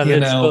 Yeah,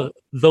 that's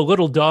the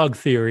little dog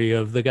theory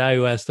of the guy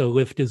who has to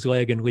lift his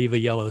leg and leave a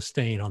yellow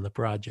stain on the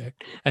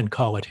project and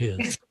call it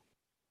his.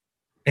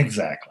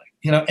 Exactly.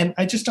 And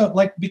I just don't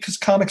like, because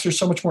comics are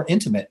so much more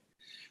intimate.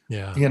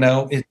 Yeah.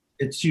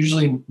 It's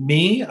usually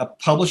me, a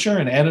publisher,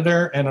 an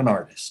editor, and an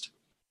artist.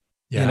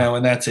 Yeah.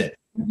 And that's it.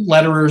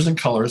 Letterers and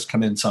colors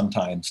come in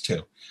sometimes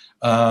too.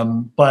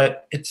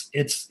 But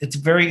it's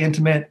very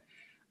intimate.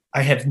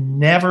 I have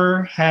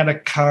never had a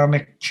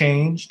comic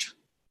changed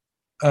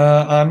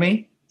on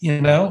me.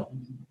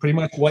 Pretty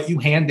much what you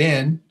hand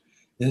in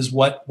is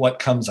what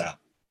comes out.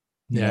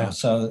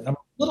 So I'm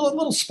a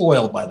little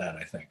spoiled by that,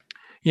 I think.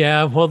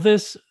 Yeah, well,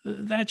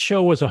 that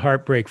show was a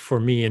heartbreak for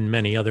me in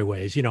many other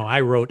ways.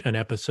 I wrote an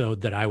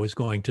episode that I was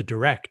going to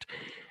direct,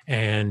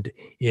 and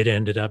it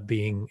ended up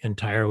being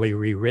entirely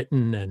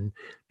rewritten and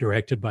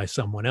directed by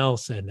someone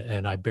else,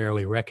 and I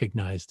barely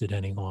recognized it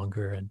any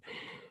longer. And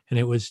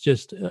it was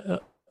just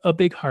a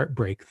big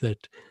heartbreak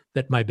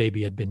that my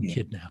baby had been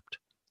kidnapped.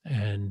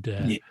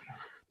 And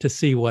to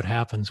see what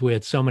happens, we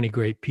had so many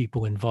great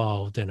people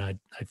involved, and I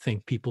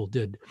think people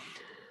did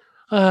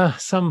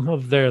some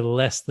of their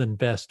less than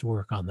best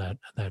work on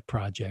that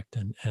project,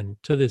 and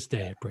to this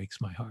day it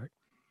breaks my heart.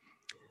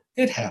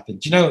 It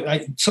happens.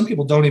 Some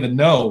people don't even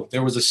know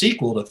there was a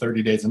sequel to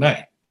 30 Days a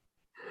Night.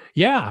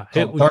 Yeah,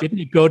 didn't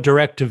it go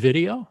direct to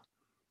video?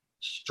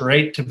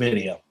 Straight to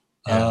video.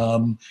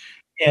 Yeah.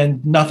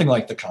 And nothing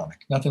like the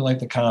comic.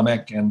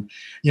 And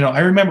I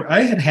remember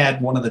I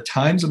had one of the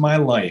times of my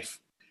life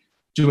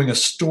doing a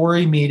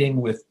story meeting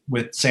with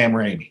Sam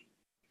Raimi.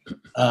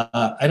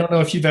 I don't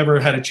know if you've ever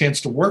had a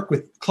chance to work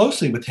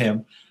closely with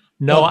him.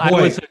 No,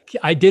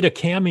 I did a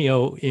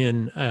cameo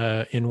in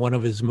one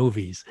of his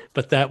movies,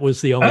 but that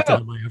was the only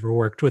time I ever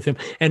worked with him.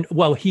 And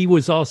he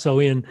was also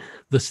in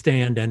The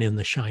Stand and in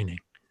The Shining.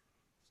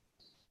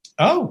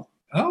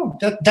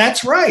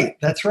 That's right.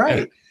 That's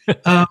right.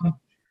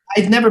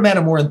 I've never met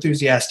a more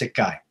enthusiastic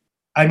guy.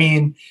 I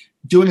mean,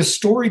 doing a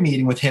story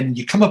meeting with him,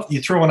 you come up,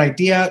 you throw an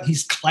idea out,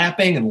 he's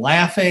clapping and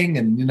laughing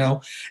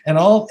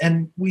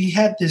and we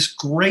had this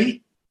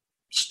great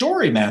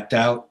story mapped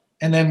out,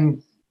 and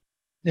then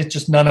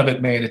none of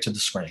it made it to the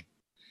screen.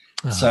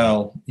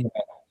 So, it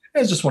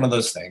was just one of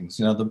those things,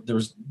 there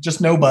was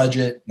just no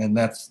budget, and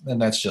that's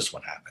just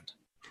what happened.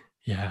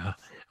 Yeah.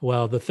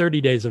 Well, the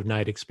 30 Days of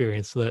Night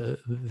experience,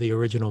 the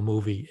original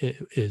movie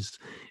is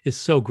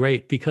so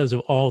great because of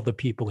all the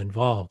people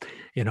involved,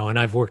 and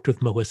I've worked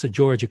with Melissa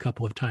George a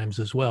couple of times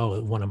as well,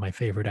 one of my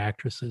favorite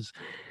actresses,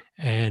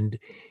 and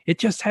it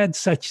just had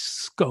such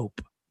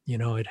scope.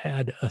 It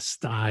had a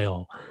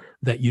style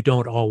that you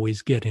don't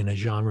always get in a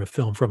genre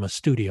film from a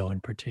studio in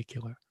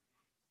particular.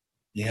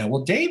 Yeah,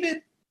 well,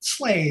 David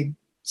Slade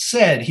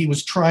said he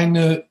was trying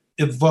to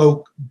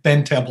evoke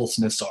Ben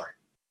Temple-Smith's art.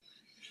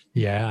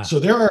 Yeah. So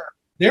there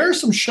are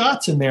some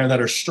shots in there that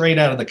are straight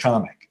out of the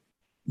comic,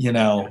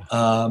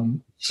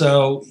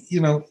 So,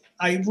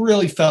 I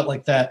really felt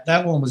like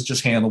that one was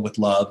just handled with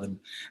love, and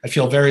I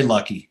feel very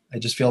lucky. I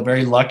just feel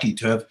very lucky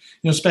to have,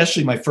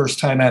 especially my first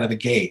time out of the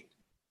gate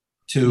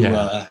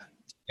to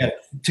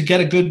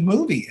get a good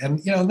movie. And,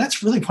 and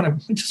that's really what I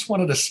just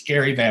wanted, a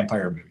scary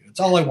vampire movie.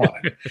 That's all I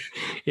wanted.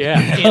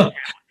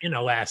 In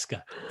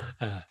Alaska.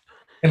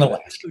 In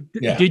Alaska.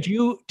 Yeah. Did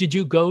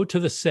you go to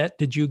the set?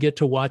 Did you get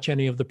to watch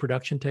any of the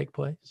production take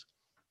place?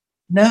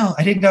 No,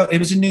 I didn't go. It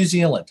was in New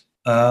Zealand.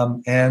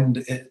 And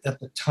at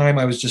the time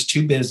I was just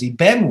too busy.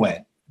 Ben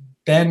went.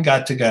 Ben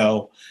got to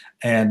go.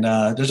 And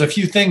there's a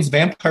few things.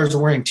 Vampires are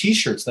wearing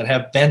T-shirts that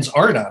have Ben's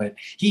art on it.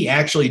 He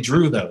actually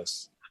drew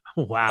those.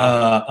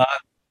 Wow.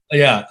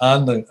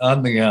 On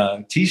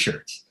the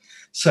T-shirts.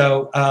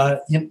 So I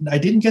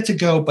didn't get to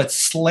go, but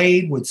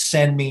Slade would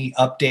send me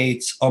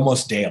updates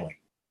almost daily.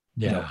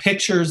 Yeah.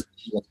 Pictures,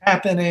 what's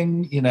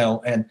happening,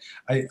 and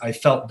I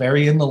felt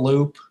very in the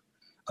loop.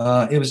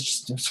 It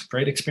was a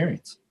great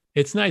experience.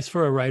 It's nice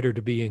for a writer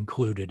to be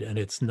included, and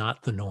it's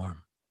not the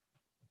norm.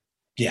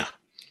 Yeah.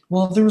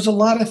 Well, there was a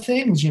lot of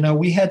things,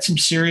 we had some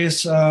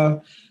serious,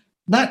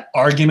 not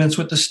arguments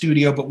with the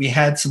studio, but we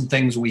had some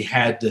things we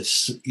had to,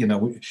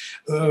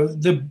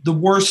 the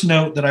worst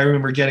note that I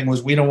remember getting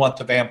was, we don't want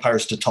the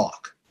vampires to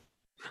talk.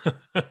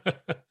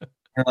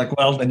 They're like,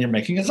 well, then you're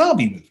making a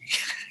zombie movie.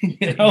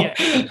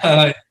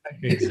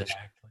 Exactly.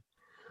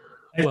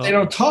 If they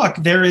don't talk,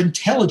 their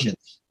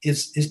intelligence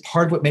is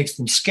part of what makes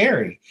them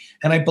scary.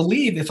 And I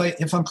believe,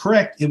 if I'm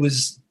correct, it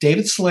was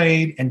David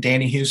Slade and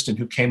Danny Huston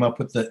who came up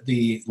with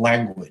the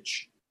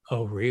language.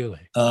 Oh,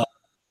 really?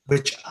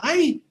 Which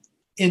I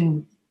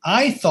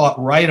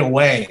thought right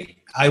away,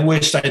 I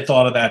wished I had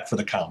thought of that for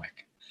the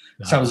comic.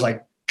 So I was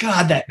like,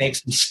 God, that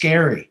makes them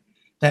scary.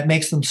 That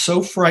makes them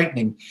so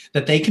frightening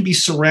that they can be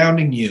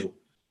surrounding you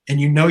and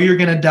you know you're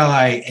going to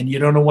die and you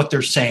don't know what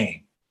they're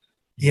saying.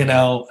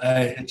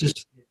 It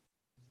just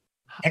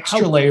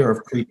extra layer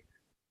of creepy.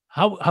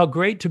 How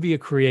great to be a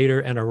creator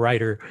and a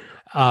writer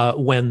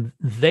when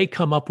they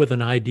come up with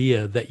an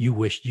idea that you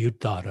wished you'd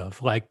thought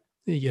of, like,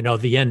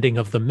 the ending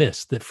of The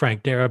Mist that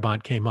Frank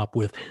Darabont came up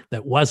with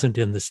that wasn't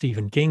in the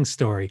Stephen King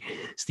story.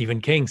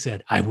 Stephen King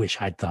said, I wish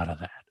I'd thought of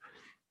that.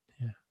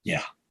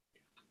 Yeah.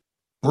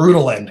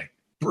 Brutal ending.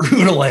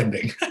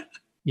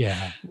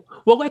 Yeah.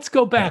 Well, let's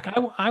go back.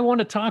 I want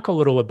to talk a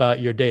little about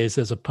your days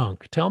as a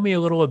punk. Tell me a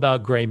little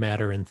about Gray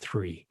Matter and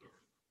 3.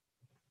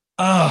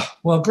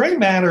 Well, Gray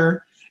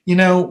Matter,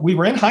 we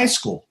were in high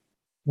school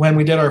when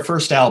we did our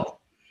first album.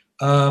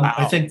 Wow.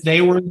 I think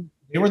they were in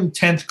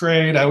 10th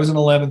grade. I was in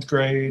 11th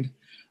grade.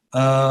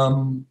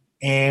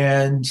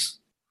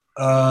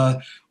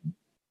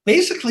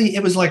 Basically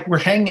it was like, we're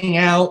hanging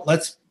out,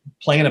 let's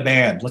play in a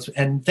band.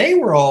 And they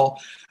were all,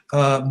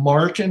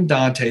 Mark and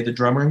Dante, the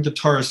drummer and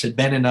guitarist, had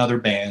been in other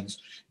bands.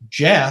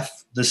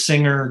 Jeff, the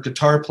singer,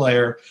 guitar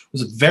player,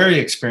 was a very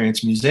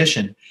experienced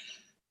musician.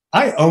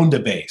 I owned a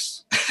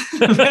bass.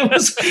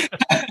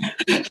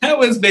 that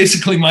was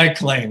basically my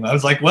claim. I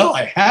was like, well,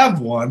 I have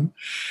one.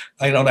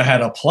 I don't know how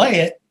to play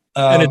it.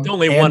 And it's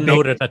only one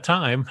note at a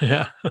time.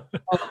 Yeah. I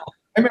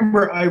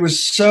remember I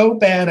was so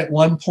bad at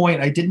one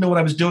point, I didn't know what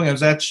I was doing. I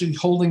was actually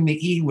holding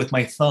the E with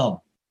my thumb.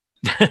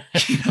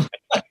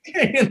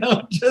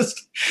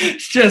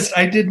 Just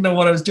I didn't know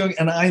what I was doing.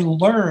 And I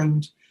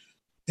learned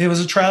it was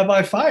a trial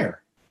by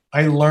fire.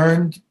 I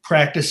learned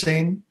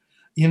practicing,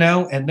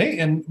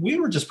 and we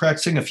were just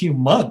practicing a few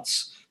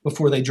months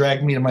before they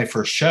dragged me to my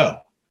first show.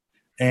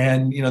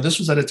 And, this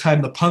was at a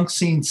time, the punk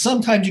scene,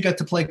 sometimes you got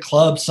to play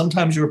clubs,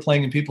 sometimes you were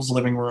playing in people's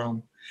living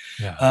room.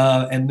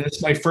 Yeah. And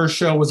my first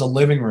show was a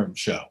living room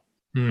show.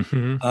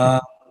 Mm-hmm.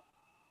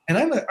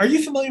 Are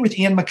you familiar with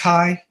Ian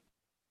MacKaye?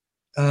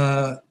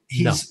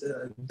 He's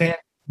band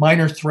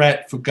Minor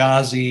Threat,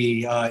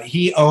 Fugazi.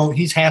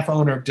 He's half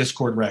owner of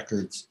Discord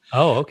Records.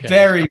 Oh, okay.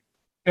 Very,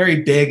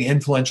 very big,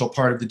 influential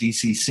part of the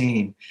DC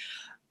scene.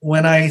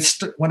 When I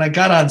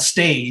got on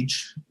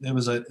stage, it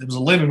was a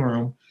living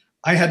room.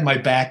 I had my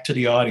back to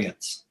the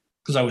audience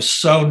because I was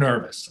so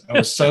nervous. I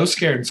was so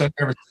scared and so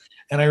nervous.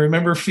 And I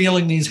remember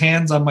feeling these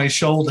hands on my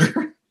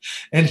shoulder,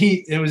 and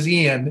it was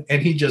Ian,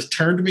 and he just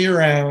turned me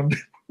around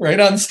right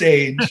on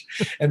stage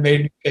and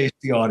made me face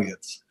the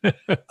audience.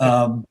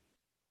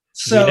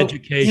 So the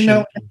education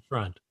in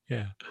front.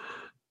 Yeah.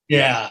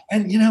 Yeah.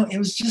 And, it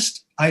was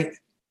just, I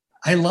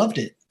loved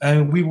it.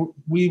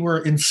 We were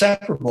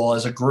inseparable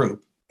as a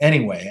group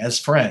anyway, as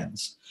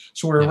friends.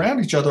 So we're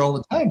around each other all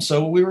the time.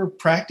 So we were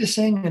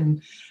practicing,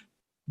 and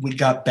we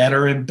got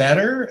better and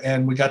better.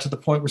 And we got to the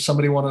point where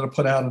somebody wanted to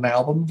put out an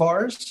album of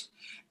ours.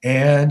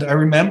 And I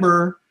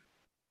remember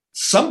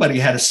somebody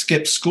had to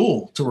skip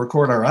school to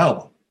record our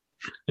album.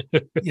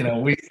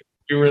 We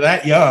were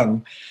that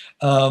young.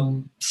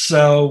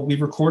 So we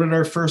recorded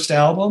our first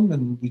album,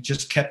 and we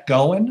just kept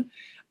going.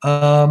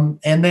 And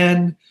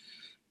then,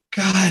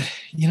 God,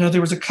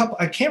 there was a couple,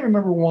 I can't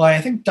remember why.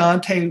 I think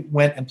Dante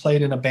went and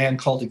played in a band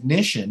called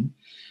Ignition.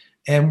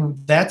 And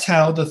that's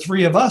how the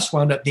three of us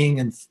wound up being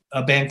in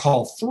a band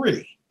called 3.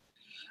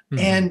 Mm-hmm.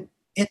 And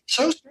it's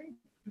so strange.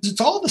 It's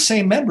all the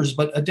same members,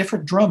 but a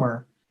different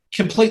drummer,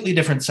 completely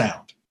different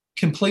sound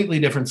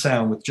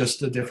with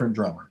just a different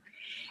drummer.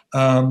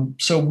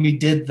 So we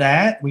did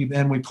that. We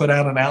put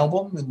out an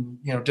album,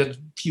 and did a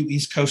few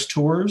East Coast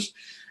tours,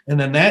 and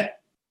then that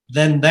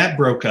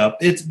broke up.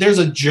 There's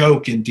a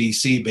joke in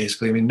DC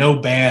basically. I mean, no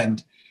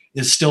band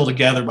is still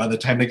together by the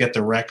time they get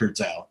their records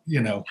out,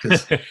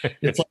 because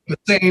it's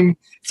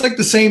like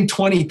the same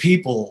 20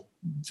 people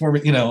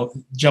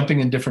jumping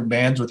in different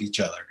bands with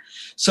each other.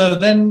 So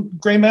then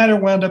Gray Matter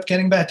wound up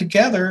getting back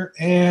together,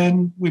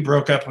 and we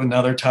broke up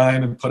another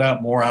time and put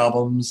out more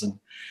albums and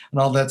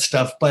all that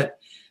stuff. But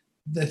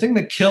the thing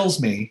that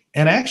kills me,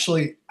 and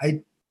actually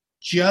I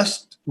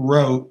just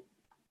wrote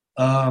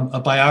a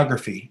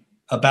biography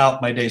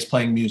about my days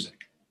playing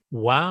music.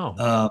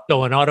 Wow.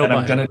 So an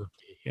autobiography.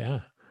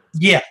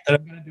 Yeah, that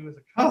I'm going to do as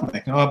a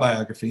comic, an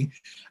autobiography.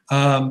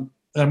 I'm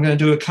going to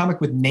do a comic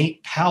with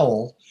Nate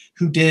Powell,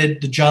 who did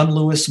the John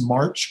Lewis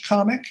March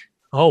comic.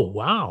 Oh,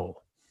 wow.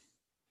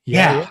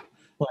 Yeah.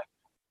 Like,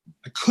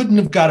 I couldn't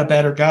have got a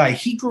better guy.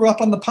 He grew up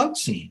on the punk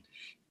scene.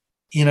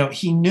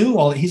 He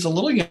knew he's a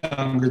little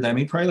younger than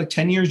me, probably like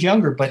 10 years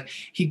younger, but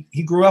he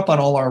grew up on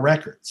all our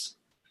records.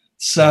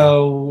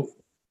 So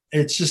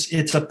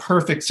it's a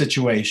perfect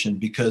situation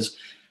because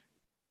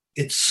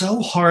it's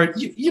so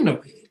hard.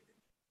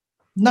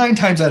 9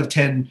 times out of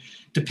 10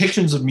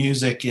 depictions of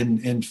music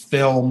in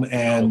film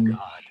and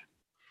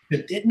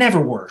it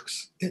never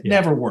works. It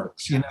never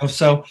works,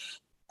 So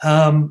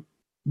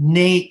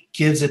Nate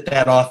gives it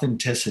that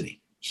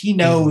authenticity. He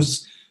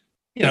knows,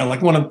 I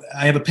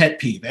have a pet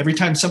peeve. Every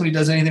time somebody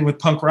does anything with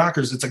punk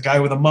rockers, it's a guy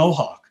with a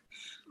mohawk.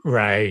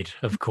 Right,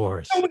 of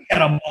course. Nobody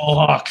had a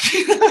mohawk.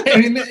 I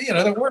mean,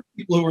 there were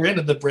people who were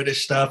into the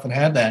British stuff and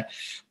had that.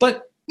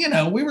 But,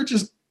 we were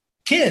just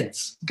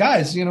kids,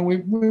 guys, we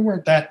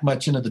weren't that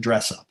much into the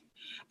dress up.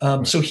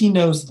 So he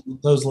knows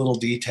those little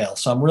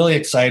details. So I'm really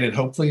excited.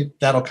 Hopefully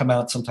that'll come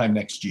out sometime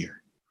next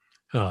year.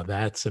 Oh,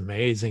 that's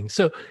amazing.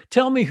 So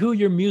tell me who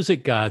your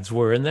music gods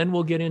were, and then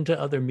we'll get into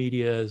other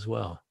media as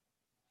well.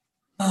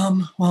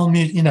 Well,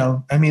 you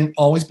know, I mean,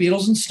 always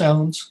Beatles and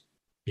Stones.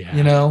 Yeah.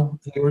 You know,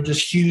 they were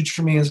just huge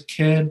for me as a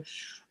kid.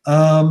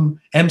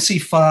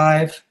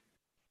 MC5,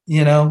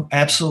 you know,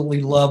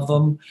 absolutely love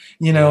them.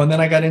 You know, and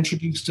then I got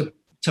introduced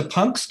to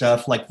punk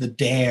stuff like The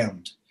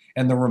Damned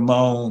and the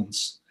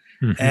Ramones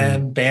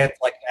and bands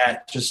like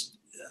that.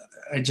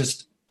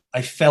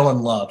 I fell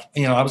in love.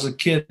 You know, I was a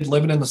kid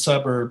living in the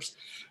suburbs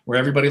where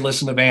everybody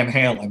listened to Van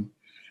Halen,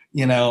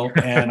 you know,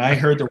 and I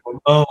heard the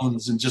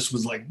Ramones and just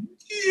was like,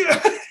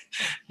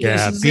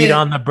 yeah, beat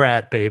on the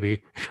brat,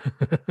 baby.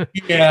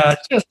 Yeah,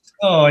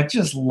 I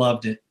just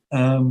loved it.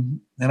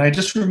 And I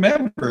just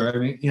remember, I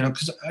mean, you know,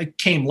 because I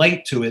came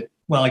late to it.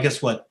 Well, I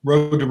guess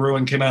Road to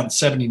Ruin came out in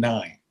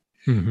 '79.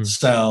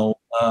 So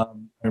I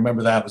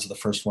remember that was the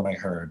first one I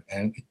heard.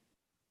 And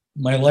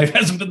my life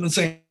hasn't been the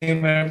same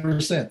ever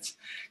since.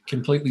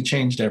 Completely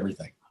changed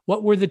everything.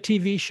 What were the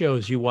TV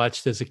shows you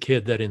watched as a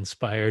kid that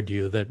inspired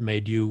you, that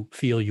made you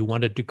feel you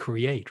wanted to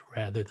create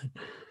rather than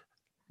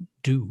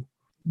do?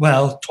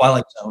 Well,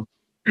 Twilight Zone.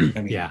 I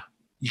mean, yeah,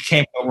 you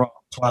can't go wrong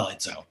with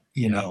Twilight Zone.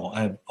 You know,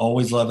 I've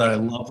always loved that. I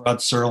love Rod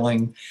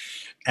Serling.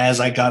 As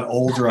I got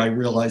older, I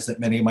realized that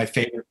many of my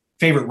favorite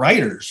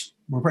writers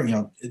were, you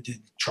know,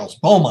 Charles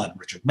Beaumont,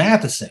 Richard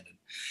Matheson.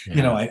 And,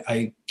 you know,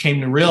 I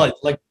came to realize,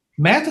 like,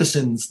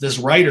 Matheson's this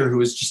writer who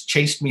has just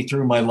chased me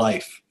through my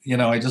life. You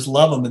know, I just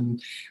love him,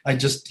 and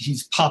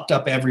he's popped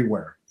up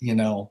everywhere. You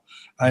know,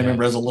 I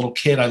remember as a little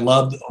kid, I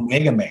loved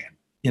Omega Man.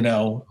 You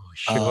know,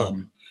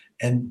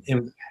 and it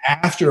was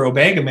after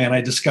Omega Man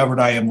I discovered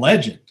I Am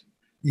Legend.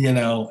 You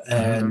know,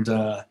 and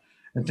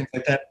things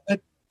like that.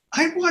 But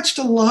I watched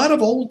a lot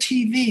of old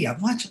TV. I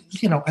watched,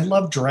 you know, I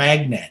love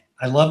Dragnet.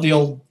 I love the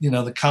old, you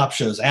know, the cop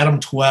shows, Adam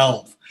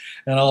 12,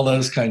 and all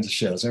those kinds of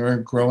shows. I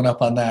remember growing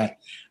up on that.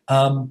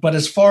 But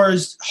as far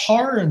as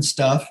horror and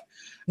stuff,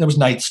 there was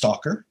Night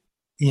Stalker.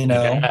 You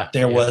know,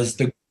 there was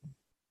the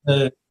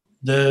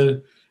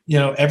you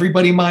know,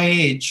 everybody my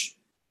age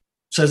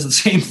says the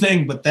same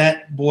thing, but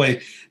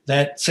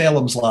that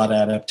Salem's Lot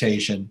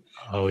adaptation,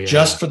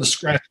 just for the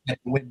scratch at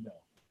the window,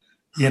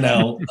 you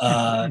know,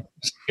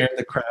 scared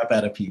the crap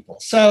out of people.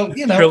 So,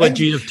 you know,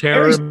 Trilogy of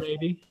Terror,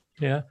 maybe.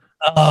 Yeah.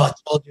 Oh,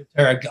 Trilogy of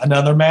Terror,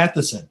 another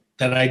Matheson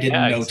that I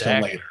didn't know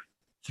till later.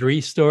 3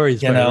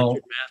 stories by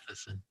Richard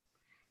Matheson.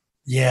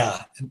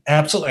 Yeah,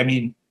 absolutely. I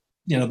mean,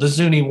 you know, the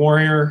Zuni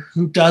Warrior,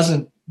 who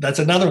doesn't? That's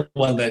another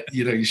one that,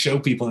 you know, you show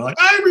people and they're like,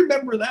 I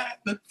remember that.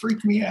 That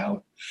freaked me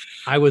out.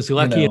 I was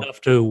lucky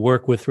enough to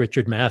work with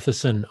Richard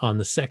Matheson on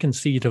the second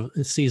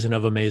season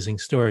of Amazing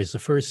Stories. The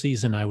first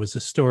season, I was a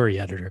story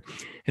editor,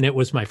 and it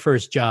was my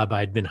first job.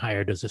 I'd been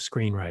hired as a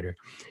screenwriter.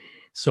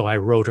 So I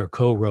wrote or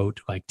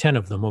co-wrote like 10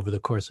 of them over the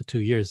course of 2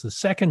 years. The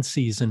second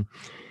season,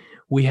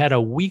 we had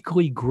a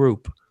weekly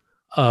group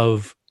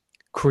of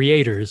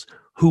creators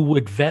who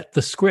would vet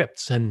the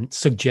scripts and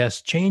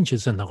suggest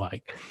changes and the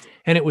like.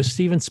 And it was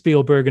Steven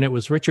Spielberg, and it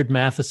was Richard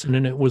Matheson,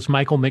 and it was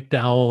Michael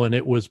McDowell, and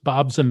it was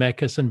Bob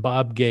Zemeckis and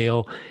Bob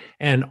Gale,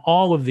 and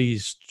all of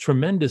these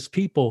tremendous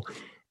people.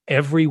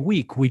 Every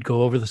week we'd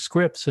go over the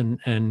scripts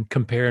and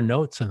compare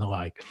notes and the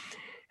like.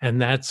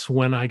 And that's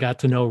when I got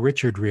to know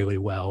Richard really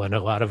well, and a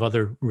lot of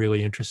other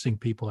really interesting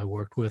people I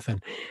worked with.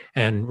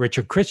 And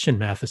Richard Christian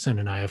Matheson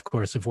and I, of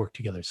course, have worked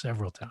together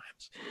several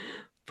times.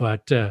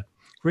 But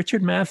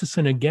Richard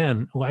Matheson,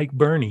 again, like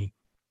Bernie,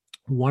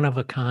 one of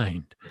a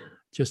kind.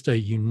 Just a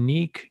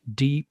unique,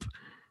 deep,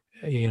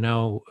 you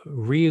know,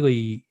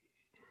 really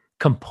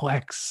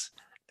complex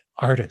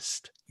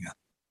artist.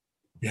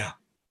 Yeah,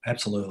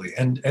 absolutely.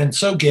 And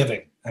so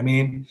giving. I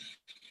mean,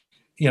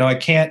 you know, I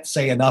can't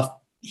say enough.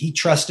 He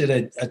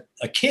trusted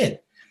a kid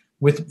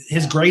with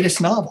his greatest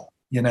novel,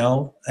 you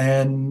know,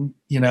 and,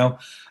 you know,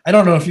 I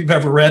don't know if you've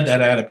ever read that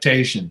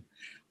adaptation,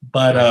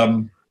 but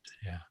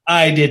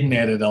I didn't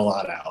edit a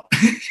lot out.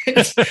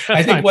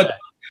 I think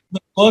the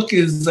book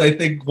is, I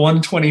think,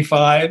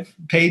 125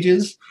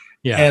 pages,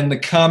 and the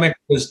comic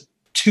was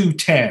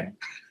 210.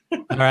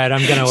 All right,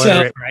 I'm going to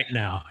order it right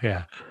now.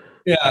 Yeah,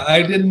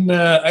 I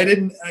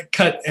didn't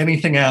cut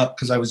anything out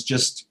because I was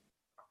just,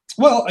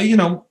 well, you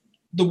know,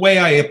 the way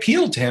I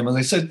appealed to him, as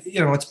I said,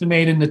 you know, it's been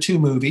made into 2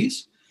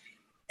 movies,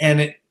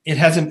 and it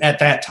hasn't at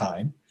that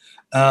time,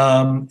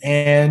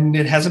 and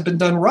it hasn't been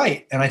done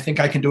right, and I think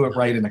I can do it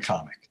right in a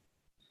comic.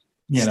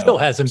 Still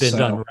hasn't been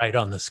done right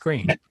on the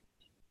screen.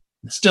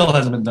 Still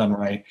hasn't been done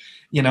right.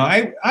 You know,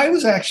 I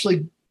was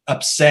actually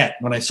upset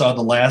when I saw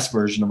the last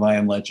version of I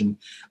Am Legend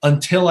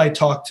until I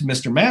talked to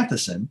Mr.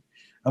 Matheson.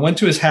 I went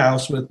to his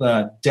house with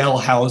Del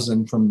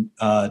Housen from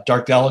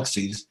Dark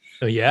Galaxies.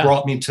 Oh, yeah.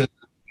 Brought me to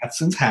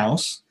Matheson's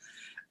house.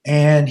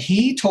 And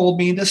he told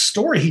me this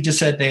story. He just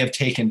said they have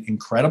taken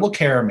incredible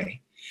care of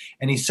me.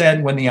 And he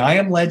said when the I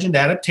Am Legend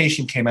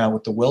adaptation came out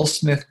with the Will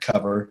Smith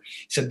cover,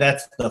 he said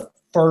that's the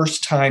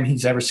first time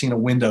he's ever seen a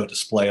window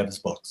display of his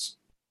books.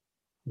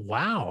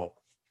 Wow.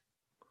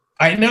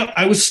 I know.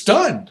 I was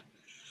stunned.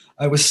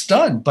 I was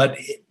stunned. But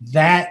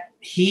that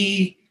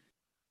he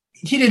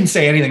didn't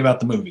say anything about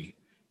the movie,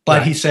 but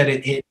Right. he said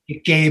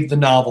it gave the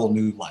novel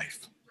new life.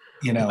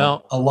 You know,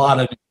 Well, a lot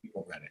of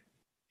people read it.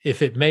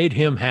 if it made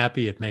him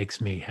happy, it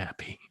makes me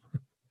happy.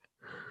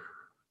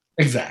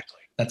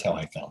 Exactly. That's how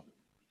I felt.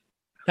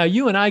 Now,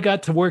 you and I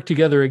got to work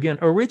together again.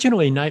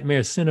 Originally,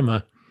 Nightmare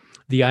Cinema,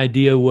 the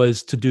idea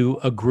was to do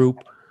a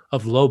group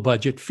of low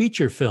budget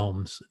feature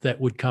films that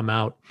would come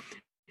out,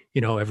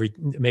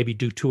 maybe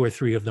do 2 or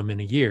 3 of them in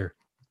a year.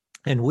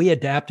 And we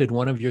adapted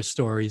one of your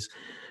stories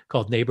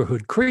called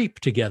Neighborhood Creep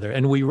together.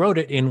 And we wrote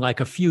it in like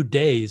a few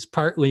days,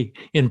 partly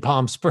in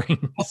Palm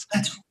Springs.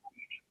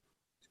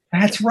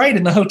 That's right.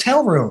 In the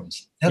hotel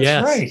rooms. That's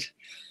Yes. right.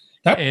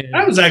 And-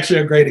 That was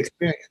actually a great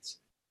experience.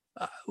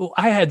 Well,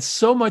 I had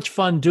so much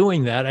fun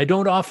doing that. I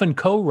don't often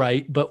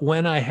co-write, but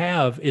when I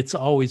have, it's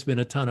always been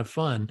a ton of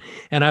fun.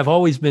 And I've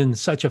always been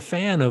such a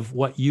fan of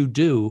what you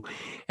do,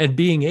 and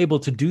being able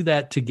to do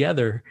that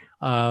together,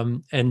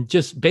 and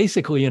just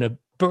basically in a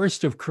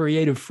burst of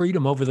creative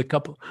freedom over the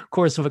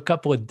course of a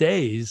couple of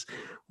days,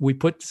 we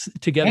put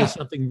together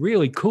something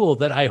really cool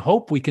that I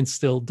hope we can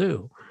still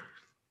do.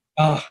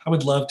 I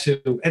would love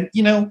to. And,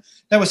 you know,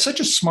 that was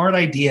such a smart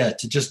idea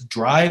to just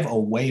drive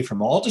away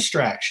from all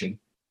distraction.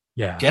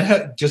 Yeah.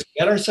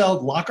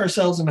 Lock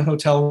ourselves in a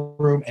hotel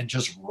room and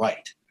just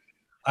write.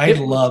 I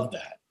love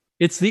that.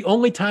 It's the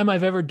only time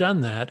I've ever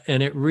done that,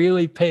 and it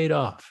really paid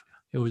off.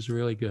 It was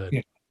really good.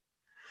 Yeah.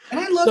 And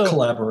I love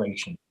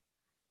collaboration.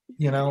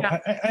 You know,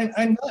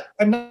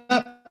 I'm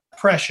not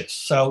precious.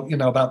 So, you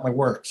know, about my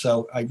work.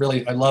 So I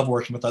love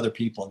working with other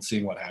people and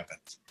seeing what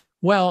happens.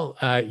 Well,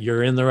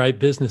 you're in the right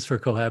business for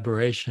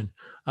collaboration.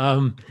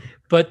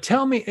 But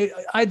tell me,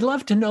 I'd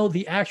love to know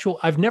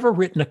I've never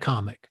written a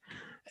comic,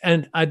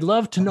 and I'd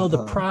love to know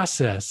the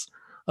process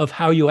of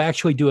how you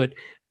actually do it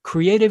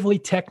creatively,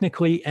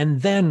 technically,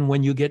 and then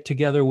when you get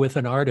together with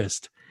an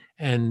artist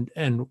and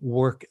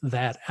work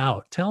that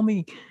out. Tell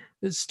me,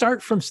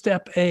 start from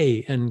step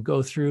A and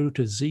go through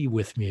to Z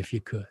with me if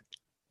you could.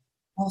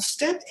 Well,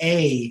 step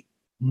A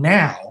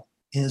now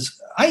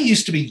is, I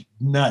used to be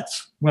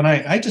nuts when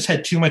I just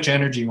had too much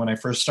energy when I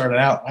first started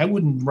out. I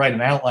wouldn't write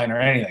an outline or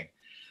anything.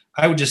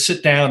 I would just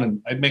sit down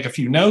and I'd make a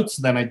few notes,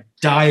 and then I'd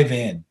dive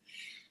in.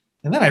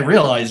 And then I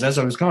realized as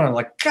I was going, I'm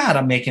like, God,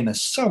 I'm making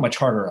this so much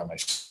harder on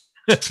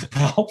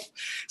myself.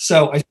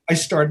 So I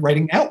started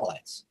writing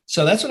outlines.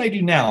 So that's what I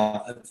do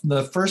now.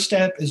 The first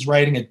step is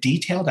writing a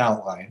detailed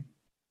outline.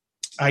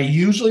 I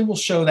usually will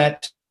show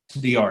that to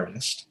the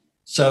artist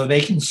so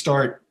they can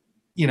start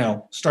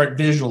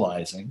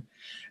visualizing.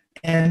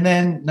 And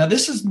then, now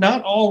this is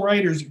not all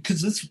writers,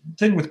 because this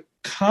thing with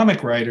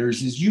comic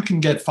writers is you can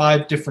get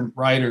 5 different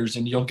writers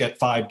and you'll get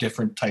 5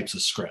 different types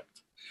of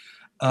script.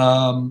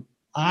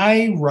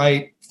 I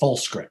write full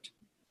script,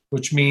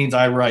 which means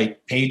I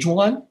write page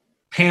 1,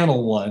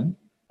 panel 1.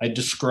 I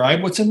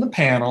describe what's in the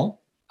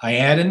panel. I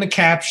add in the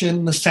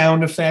caption, the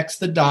sound effects,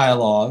 the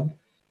dialogue.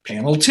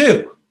 Panel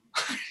 2,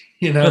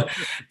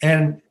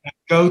 and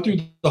go through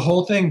the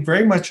whole thing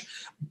very much.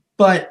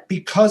 But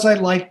because I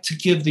like to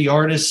give the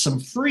artist some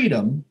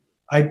freedom,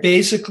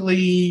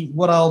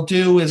 what I'll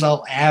do is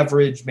I'll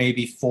average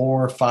maybe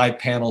 4 or 5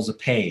 panels a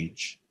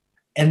page.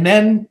 And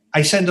then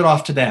I send it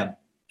off to them.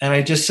 And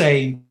I just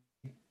say,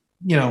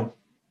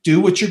 do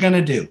what you're going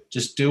to do.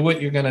 Just do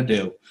what you're going to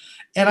do.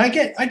 And I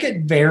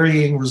get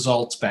varying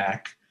results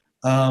back.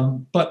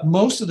 But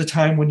most of the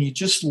time when you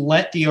just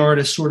let the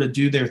artist sort of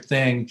do their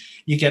thing,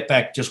 you get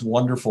back just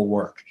wonderful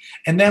work.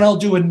 And then I'll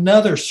do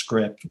another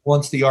script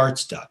once the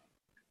art's done.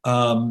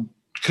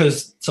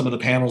 Because some of the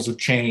panels have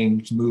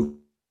changed, moved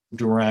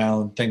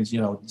around, things,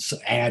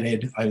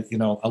 added.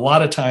 A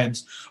lot of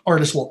times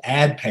artists will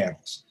add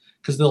panels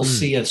because they'll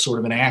see a sort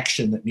of an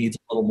action that needs a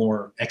little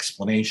more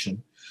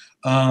explanation.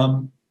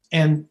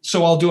 And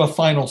so I'll do a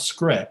final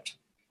script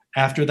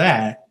after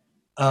that.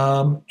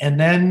 And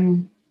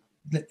then,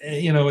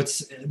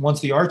 it's once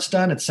the art's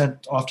done, it's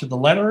sent off to the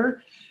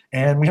letterer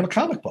and we have a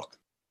comic book,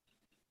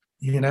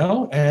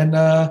 and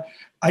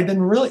I've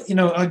been really,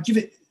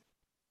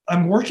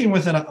 I'm working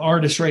with an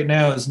artist right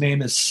now. His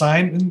name is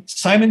Simon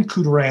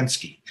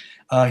Kudranski.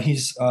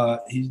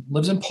 He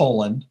lives in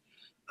Poland.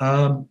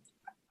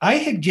 I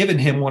had given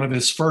him one of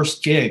his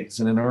first gigs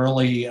in an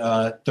early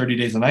 30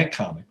 Days a Night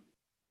comic.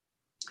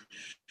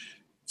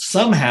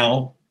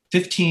 Somehow,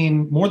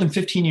 more than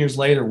 15 years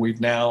later, we've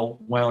now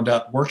wound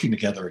up working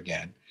together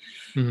again.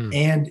 Mm-hmm.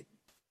 And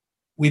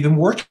we've been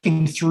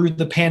working through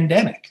the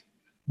pandemic.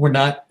 We're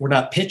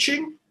not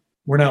pitching.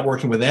 We're not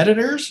working with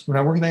editors. We're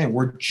not working with anything.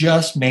 We're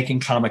just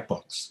making comic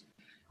books.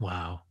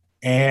 Wow.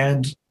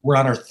 And we're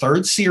on our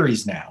 3rd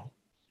series now.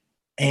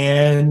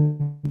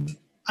 And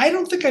I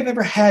don't think I've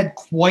ever had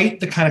quite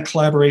the kind of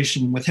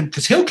collaboration with him,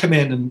 because he'll come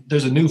in and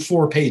there's a new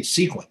 4-page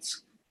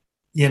sequence,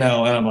 and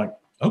I'm like,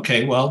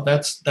 okay, well,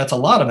 that's a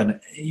lot of it.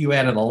 You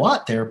added a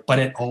lot there, but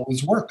it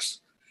always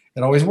works.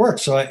 It always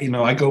works. So,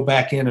 I go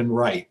back in and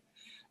write.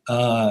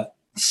 But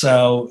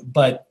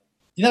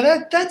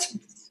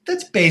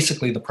that's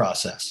basically the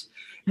process.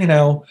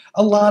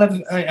 a lot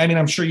of, I mean,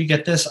 I'm sure you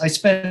get this. I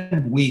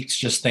spend weeks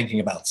just thinking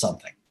about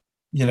something,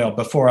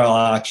 before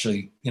I'll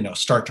actually,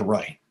 start to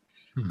write.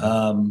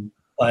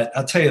 But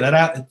I'll tell you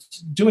that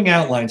doing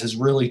outlines has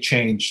really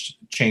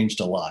changed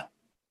a lot.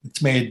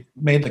 It's made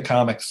the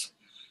comics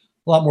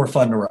a lot more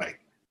fun to write.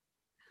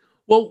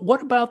 Well,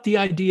 what about the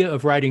idea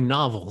of writing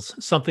novels,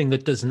 something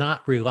that does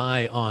not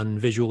rely on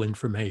visual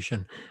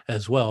information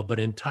as well, but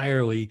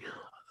entirely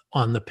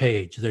on the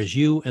page? There's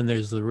you and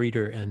there's the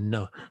reader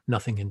and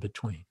nothing in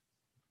between.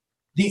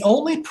 The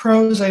only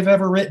prose I've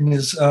ever written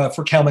is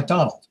for Cal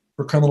McDonald,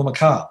 for Criminal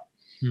Macabre.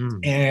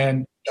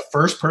 And the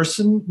first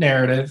person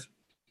narrative,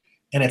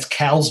 and it's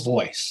Cal's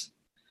voice.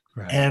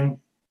 Right. And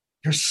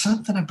there's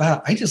something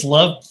about, I just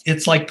love,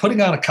 it's like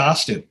putting on a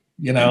costume,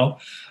 Yeah.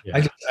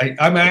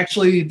 I'm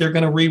actually, they're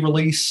going to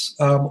re-release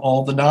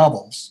all the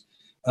novels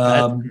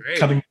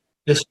coming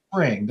this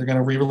spring. They're going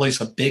to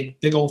re-release a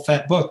big old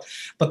fat book,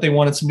 but they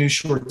wanted some new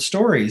short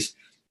stories.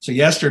 So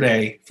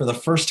yesterday, for the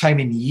first time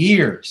in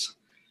years,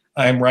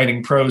 I'm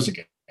writing prose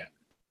again.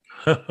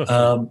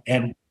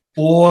 And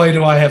boy,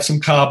 do I have some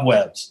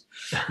cobwebs.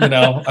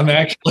 I'm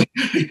actually,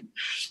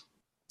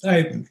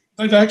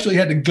 I've actually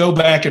had to go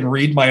back and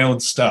read my own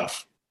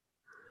stuff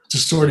to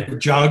sort of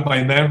jog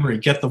my memory,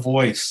 get the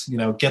voice,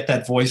 get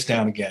that voice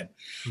down again.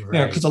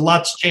 Right. Because a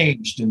lot's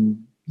changed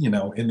in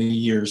the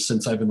years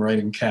since I've been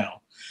writing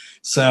Cal.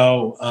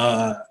 So,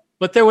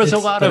 but there was a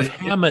lot of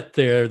Hammett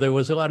there. There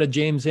was a lot of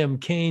James M.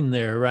 Cain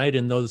there, right?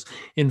 And those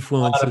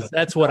influences.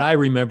 That's what I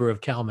remember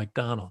of Cal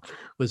McDonald,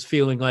 was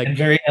feeling like. And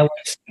very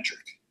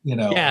LA-centric,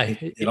 Yeah.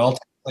 It all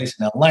takes place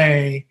in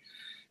LA.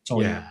 It's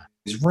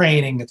always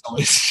raining. It's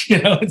always,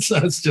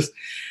 it's just,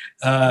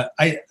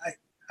 I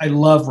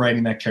love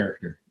writing that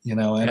character,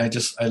 and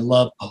I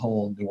love the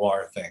whole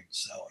noir thing.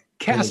 So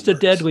Cast a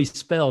Deadly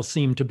Spell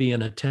seemed to be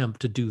an attempt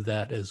to do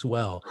that as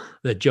well,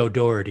 that Joe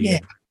Doherty.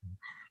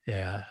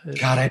 Yeah.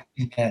 God, I've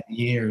seen that in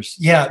years.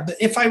 Yeah.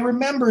 If I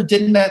remember,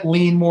 didn't that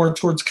lean more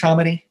towards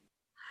comedy?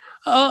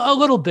 A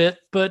little bit,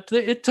 but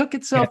it took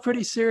itself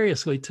pretty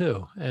seriously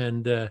too.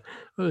 And it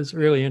was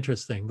really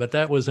interesting. But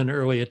that was an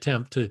early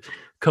attempt to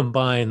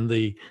combine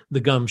the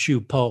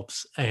gumshoe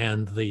pulps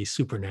and the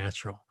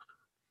supernatural.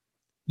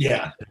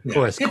 Yeah. Of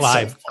course,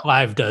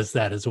 Clive does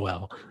that as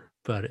well.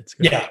 But it's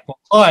great. Yeah. Well,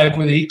 Clive,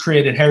 when he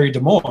created Harry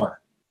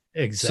D'Amour.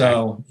 Exactly.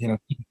 So,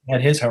 he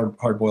had his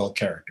hard-boiled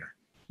character.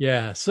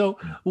 Yeah. So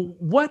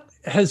what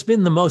has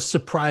been the most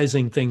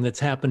surprising thing that's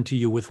happened to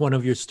you with one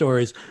of your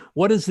stories?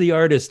 What is the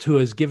artist who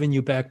has given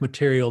you back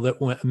material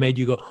that made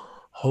you go,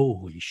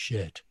 holy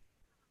shit,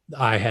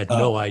 I had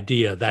no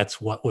idea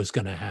that's what was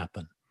going to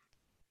happen?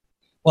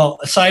 Well,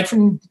 aside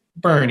from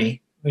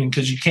Bernie,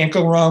 because you can't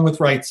go wrong with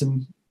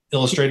Wrightson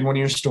illustrating one of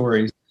your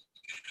stories,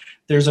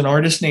 there's an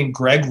artist named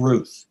Greg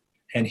Ruth,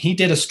 and he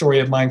did a story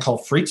of mine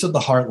called Freaks of the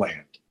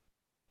Heartland.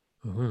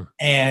 Mm-hmm.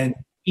 And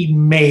he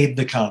made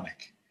the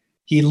comic.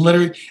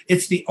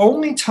 It's the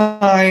only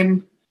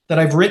time that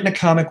I've written a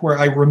comic where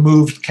I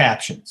removed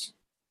captions.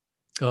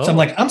 So I'm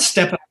like, I'm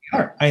stepping on the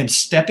art. I am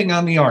stepping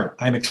on the art.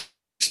 I'm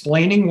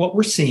explaining what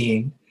we're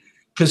seeing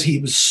because he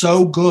was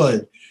so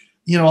good.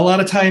 A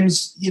lot of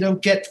times you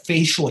don't get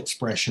facial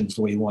expressions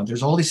the way you want.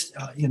 There's all these,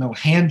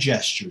 hand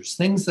gestures,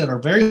 things that are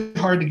very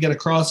hard to get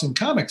across in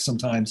comics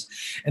sometimes.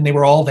 And they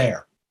were all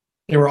there.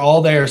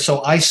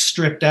 So I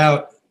stripped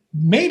out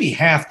maybe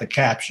half the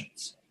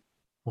captions.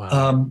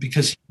 Wow.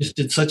 Because he just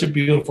did such a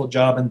beautiful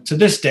job. And to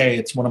this day,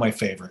 it's one of my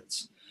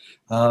favorites.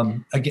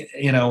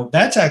 Again,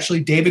 that's actually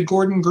David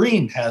Gordon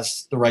Green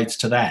has the rights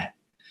to that.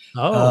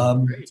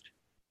 Great.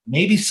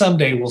 Maybe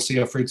someday we'll see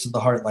a Freaks of the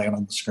Heartland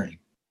on the screen.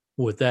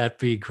 Would that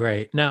be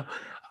great? Now,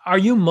 are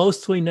you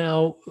mostly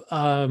now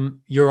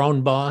your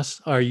own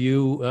boss? Are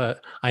you,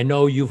 I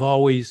know you've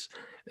always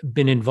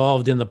been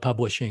involved in the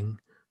publishing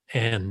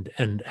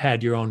and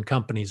had your own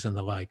companies and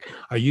the like.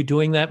 Are you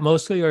doing that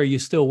mostly, or are you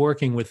still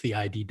working with the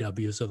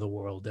IDWs of the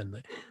world and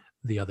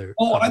the other?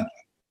 I'm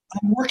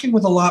working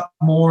with a lot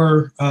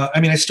more.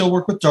 I still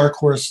work with Dark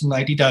Horse and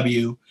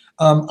IDW.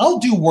 I'll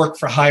do work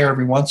for hire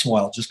every once in a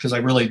while just because I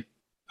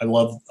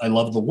love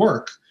the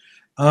work.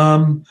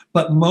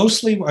 But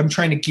mostly I'm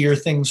trying to gear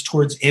things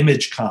towards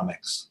Image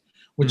Comics,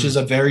 which is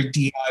a very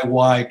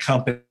DIY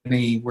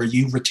company where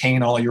you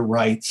retain all your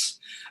rights.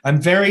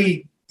 I'm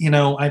very,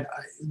 I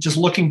just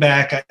looking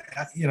back,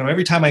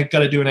 every time I've got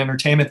to do an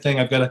entertainment thing,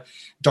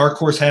 Dark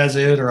Horse has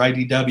it or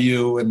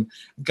IDW, and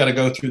I've got to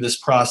go through this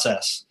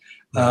process.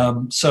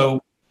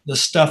 So the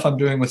stuff I'm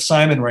doing with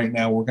Simon right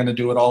now, we're going to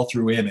do it all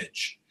through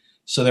Image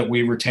so that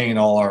we retain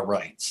all our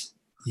rights,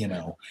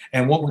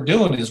 and what we're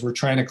doing is we're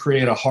trying to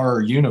create a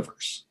horror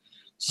universe.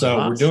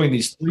 So we're doing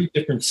these 3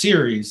 different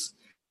series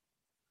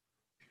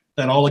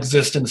that all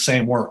exist in the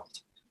same world.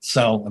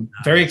 So I'm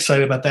very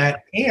excited about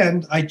that.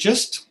 And I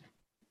just,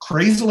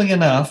 crazily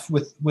enough,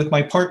 with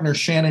my partner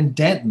Shannon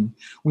Denton,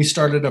 we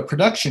started a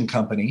production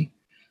company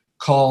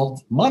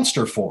called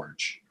Monster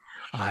Forge.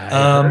 I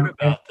heard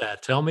about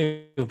that. Tell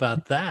me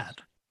about that.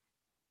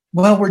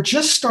 Well, we're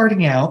just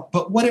starting out,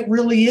 but what it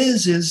really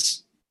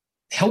is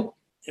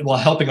well,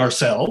 helping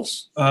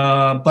ourselves,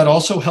 but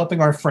also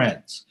helping our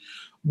friends.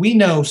 We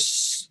know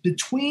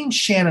between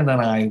Shannon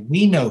and I,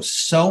 we know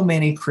so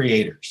many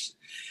creators,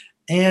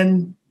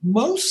 and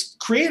most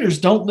creators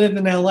don't live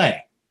in LA,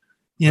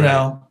 you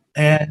know,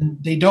 and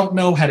they don't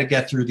know how to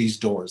get through these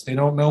doors. They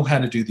don't know how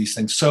to do these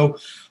things. So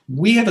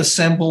we have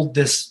assembled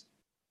this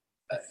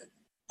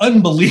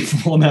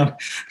unbelievable amount,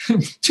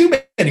 too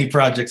many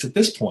projects at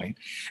this point.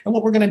 And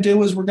what we're going to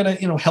do is we're going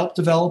to, help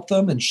develop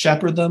them and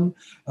shepherd them.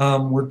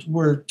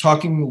 We're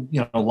talking,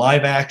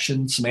 live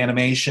action, some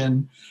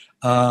animation,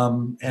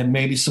 and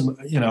maybe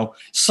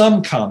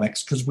some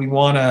comics, because we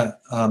want to,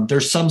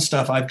 there's some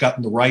stuff I've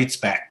gotten the rights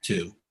back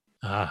to.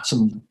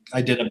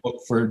 I did a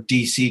book for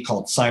DC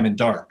called Simon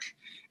Dark,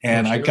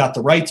 and I got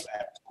the rights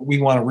back. We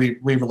want to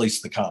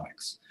re-release the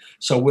comics.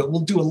 So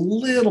we'll do a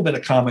little bit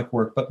of comic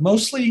work, but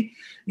mostly,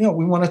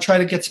 we want to try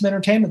to get some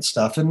entertainment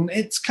stuff. And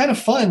it's kind of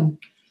fun.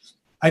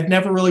 I've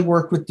never really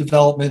worked with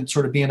development,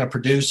 sort of being a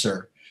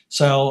producer.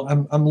 So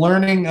I'm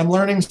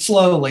learning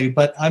slowly,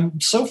 but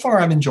so far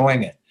I'm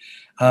enjoying it.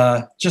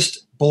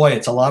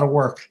 It's a lot of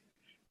work.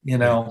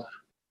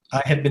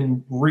 I had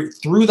been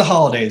through the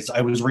holidays,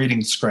 I was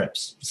reading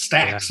stacks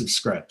of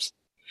scripts.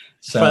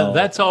 So but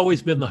that's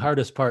always been the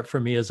hardest part for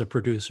me as a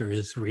producer,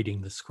 is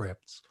reading the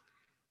scripts.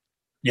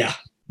 Yeah.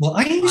 Well,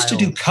 I used to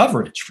do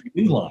coverage for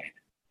New Line.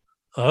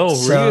 Oh,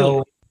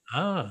 really?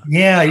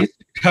 Yeah, I used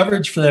to do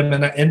coverage for them,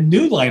 and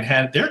New Line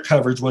had their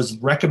coverage was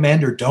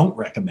recommend or don't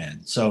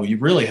recommend. So you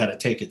really had to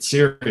take it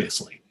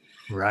seriously.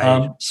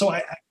 Right. So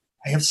I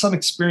have some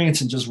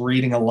experience in just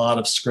reading a lot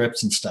of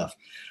scripts and stuff.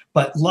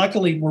 But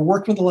luckily, we're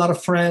working with a lot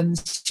of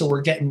friends, so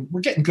we're getting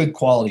good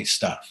quality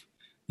stuff.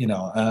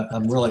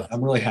 I'm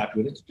really happy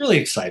with it. It's really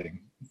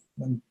exciting.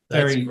 I'm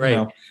very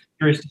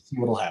curious to see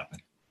what'll happen.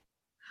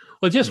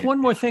 Well, just one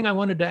more thing I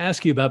wanted to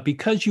ask you about,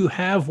 because you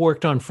have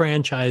worked on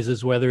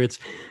franchises, whether it's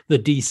the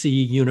DC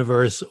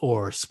universe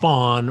or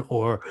Spawn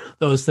or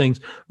those things,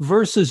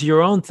 versus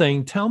your own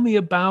thing. Tell me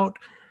about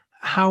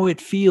how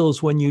it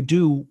feels when you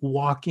do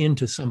walk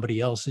into somebody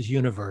else's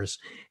universe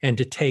and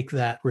to take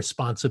that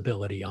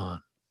responsibility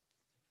on.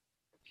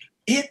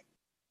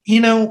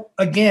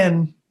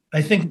 Again,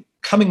 I think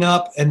coming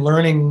up and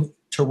learning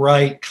to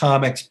write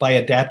comics by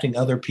adapting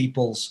other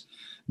people's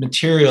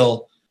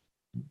material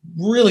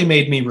really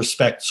made me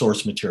respect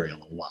source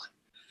material a lot.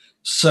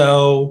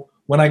 So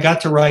when I got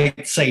to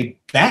write, say,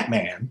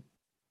 Batman,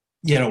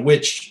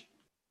 which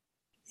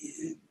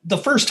the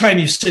first time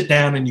you sit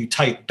down and you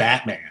type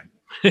Batman,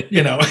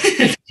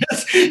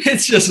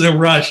 it's just a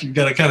rush. You've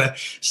got to kind of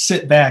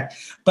sit back.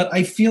 But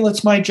I feel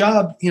it's my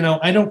job.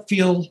 I don't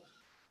feel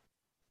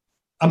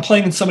I'm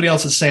playing in somebody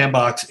else's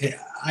sandbox.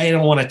 I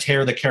don't want to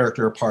tear the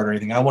character apart or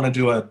anything. I want to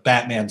do a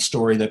Batman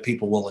story that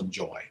people will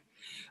enjoy.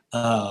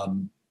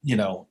 I'm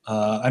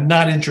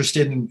not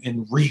interested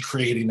in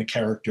recreating the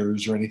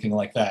characters or anything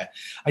like that.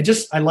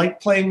 I like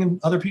playing in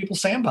other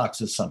people's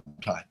sandboxes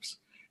sometimes.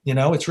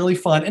 It's really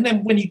fun. And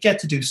then when you get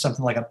to do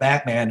something like a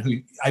Batman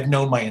who I've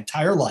known my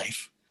entire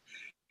life,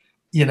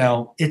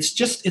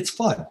 it's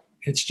fun.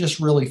 It's just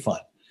really fun.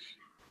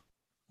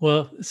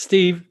 Well,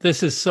 Steve,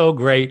 this is so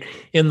great.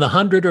 In the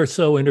 100 or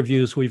so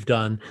interviews we've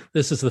done,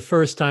 this is the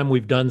first time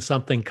we've done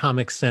something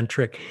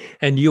comic-centric,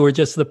 and you are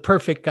just the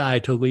perfect guy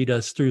to lead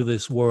us through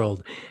this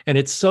world. And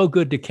it's so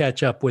good to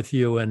catch up with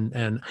you,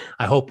 and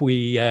I hope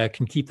we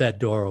can keep that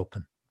door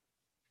open.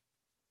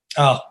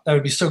 Oh, that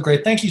would be so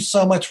great. Thank you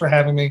so much for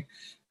having me.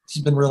 This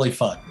has been really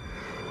fun.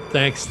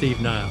 Thanks, Steve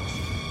Niles.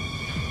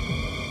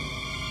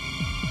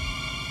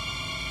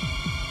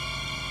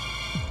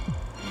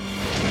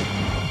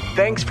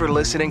 Thanks for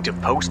listening to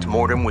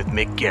Postmortem with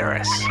Mick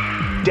Garris.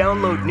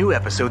 Download new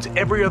episodes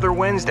every other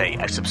Wednesday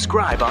and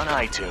subscribe on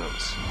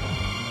iTunes.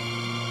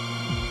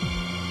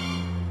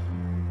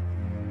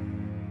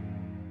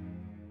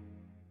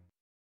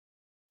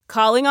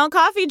 Calling all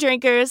coffee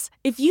drinkers.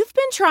 If you've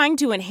been trying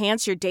to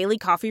enhance your daily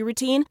coffee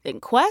routine, then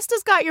Quest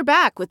has got your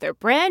back with their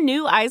brand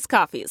new iced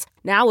coffees.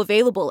 Now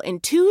available in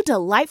 2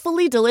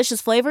 delightfully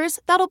delicious flavors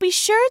that'll be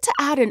sure to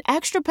add an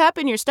extra pep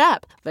in your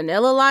step: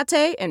 vanilla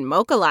latte and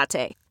mocha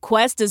latte.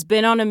 Quest has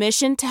been on a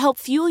mission to help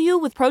fuel you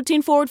with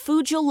protein-forward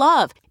foods you'll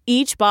love.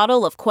 Each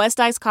bottle of Quest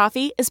iced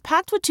coffee is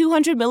packed with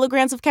 200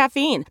 milligrams of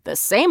caffeine, the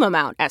same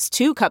amount as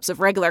 2 cups of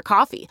regular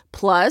coffee,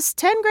 plus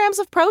 10 grams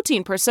of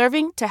protein per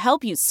serving to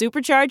help you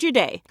supercharge your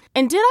day.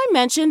 And did I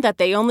mention that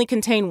they only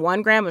contain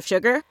 1 gram of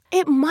sugar?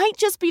 It might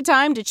just be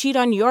time to cheat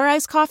on your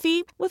iced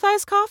coffee with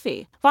iced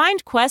coffee.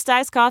 Find Quest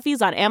iced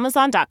coffees on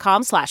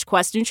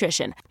Amazon.com/Quest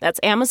Nutrition. That's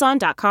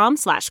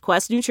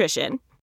Amazon.com/Quest Nutrition.